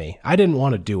time for me. I didn't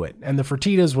want to do it, and the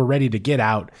Fertittas were ready to get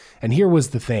out, and here was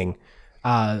the thing.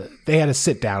 They had a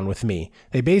sit down with me.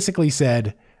 They basically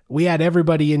said, we had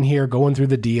everybody in here going through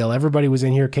the deal. Everybody was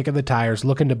in here kicking the tires,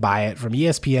 looking to buy it, from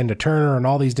ESPN to Turner and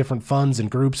all these different funds and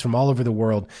groups from all over the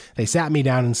world. They sat me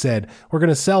down and said, we're going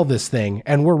to sell this thing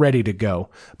and we're ready to go.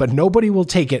 But nobody will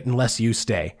take it unless you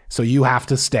stay. So you have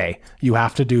to stay. You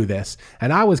have to do this.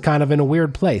 And I was kind of in a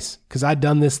weird place because I'd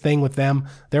done this thing with them.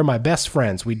 They're my best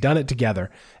friends. We'd done it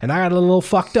together. And I got a little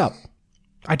fucked up.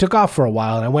 I took off for a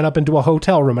while and I went up into a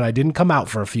hotel room and I didn't come out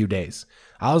for a few days.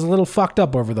 I was a little fucked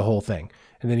up over the whole thing.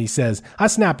 And then he says, I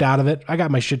snapped out of it. I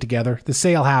got my shit together. The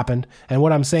sale happened. And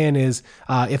what I'm saying is,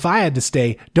 if I had to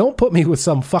stay, don't put me with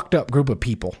some fucked up group of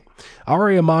people.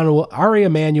 Ari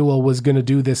Emanuel was going to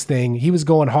do this thing. He was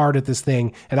going hard at this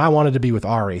thing, and I wanted to be with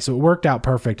Ari. So it worked out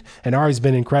perfect. And Ari's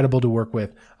been incredible to work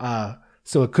with.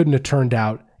 So it couldn't have turned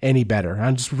out any better.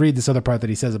 I'll just read this other part that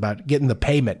he says about getting the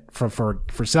payment for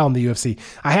selling the UFC.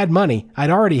 I had money. I'd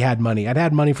already had money. I'd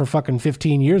had money for fucking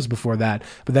 15 years before that.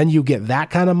 But then you get that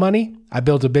kind of money. I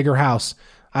built a bigger house.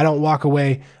 I don't walk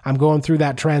away. I'm going through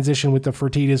that transition with the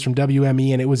Fertittas from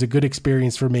WME, and it was a good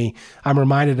experience for me. I'm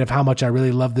reminded of how much I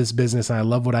really love this business, and I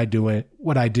love what I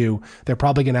do. They're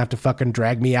probably going to have to fucking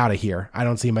drag me out of here. I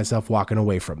don't see myself walking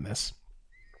away from this.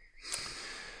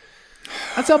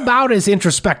 That's about as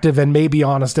introspective and maybe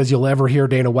honest as you'll ever hear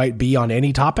Dana White be on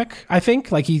any topic, I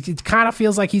think. Like, it kind of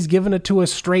feels like he's giving it to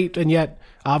us straight, and yet,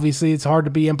 obviously, it's hard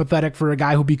to be empathetic for a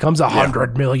guy who becomes a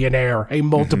 100 millionaire, a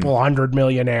multiple 100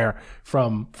 millionaire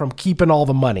from keeping all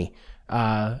the money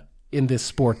in this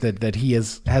sport that he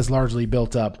has largely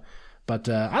built up. But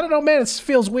I don't know, man, it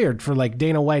feels weird for, like,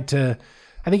 Dana White to...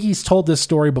 I think he's told this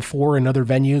story before in other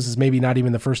venues. It's maybe not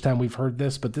even the first time we've heard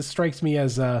this, but this strikes me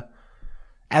as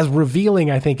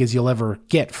revealing, I think, as you'll ever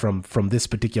get from this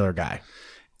particular guy.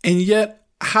 And yet,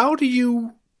 how do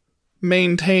you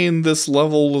maintain this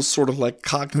level of sort of like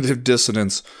cognitive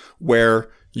dissonance where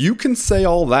you can say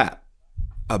all that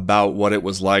about what it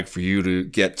was like for you to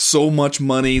get so much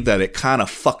money that it kind of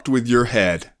fucked with your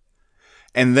head,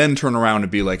 and then turn around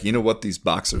and be like, you know what, these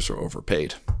boxers are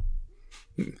overpaid.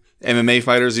 MMA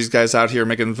fighters, these guys out here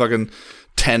making fucking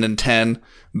 10 and 10,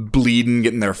 bleeding,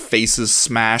 getting their faces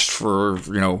smashed for,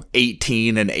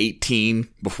 18 and 18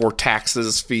 before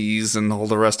taxes, fees, and all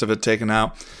the rest of it taken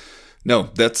out. No,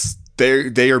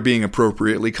 they are being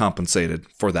appropriately compensated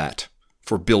for that,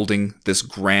 for building this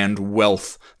grand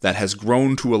wealth that has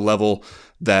grown to a level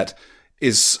that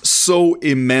is so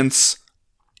immense,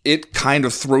 it kind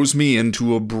of throws me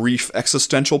into a brief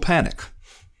existential panic.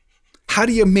 How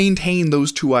do you maintain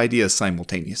those two ideas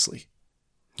simultaneously?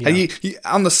 Yeah.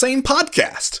 On the same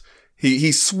podcast,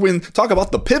 talk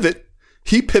about the pivot.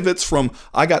 He pivots from,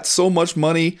 I got so much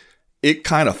money, it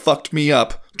kind of fucked me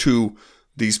up, to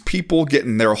these people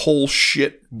getting their whole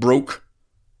shit broke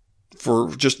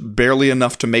for just barely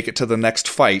enough to make it to the next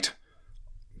fight.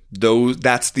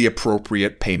 That's the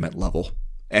appropriate payment level.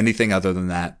 Anything other than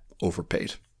that,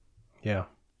 overpaid. Yeah.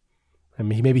 I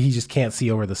mean, maybe he just can't see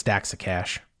over the stacks of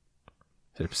cash.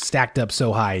 They're stacked up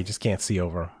so high, you just can't see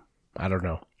over them. I don't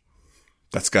know.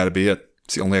 That's got to be it.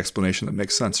 It's the only explanation that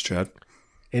makes sense, Chad.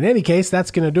 In any case,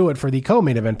 that's going to do it for the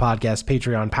co-main event podcast,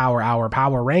 Patreon Power Hour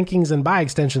Power Rankings, and by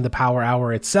extension, the Power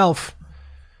Hour itself.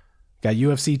 Got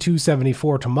UFC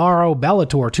 274 tomorrow.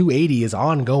 Bellator 280 is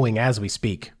ongoing as we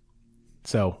speak.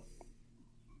 So,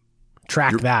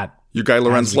 track that. Your guy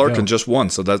Lorenz Larkin just won,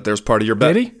 so there's part of your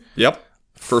bet. Did he? Yep.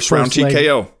 First round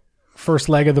TKO. First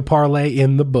leg of the parlay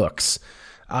in the books.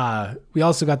 We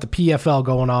also got the PFL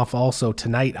going off also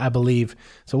tonight, I believe.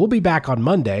 So we'll be back on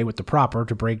Monday with the proper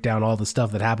to break down all the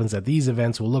stuff that happens at these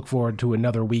events. We'll look forward to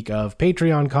another week of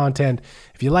Patreon content.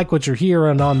 If you like what you're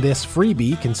hearing on this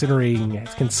freebie,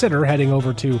 consider heading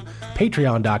over to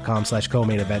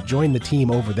patreon.com/co-main event. Join the team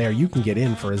over there. You can get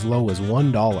in for as low as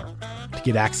 $1 to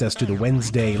get access to the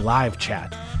Wednesday live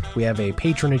chat. We have a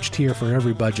patronage tier for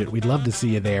every budget. We'd love to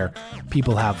see you there.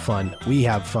 People have fun. We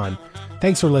have fun.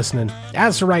 Thanks for listening.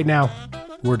 As for right now,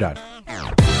 we're done.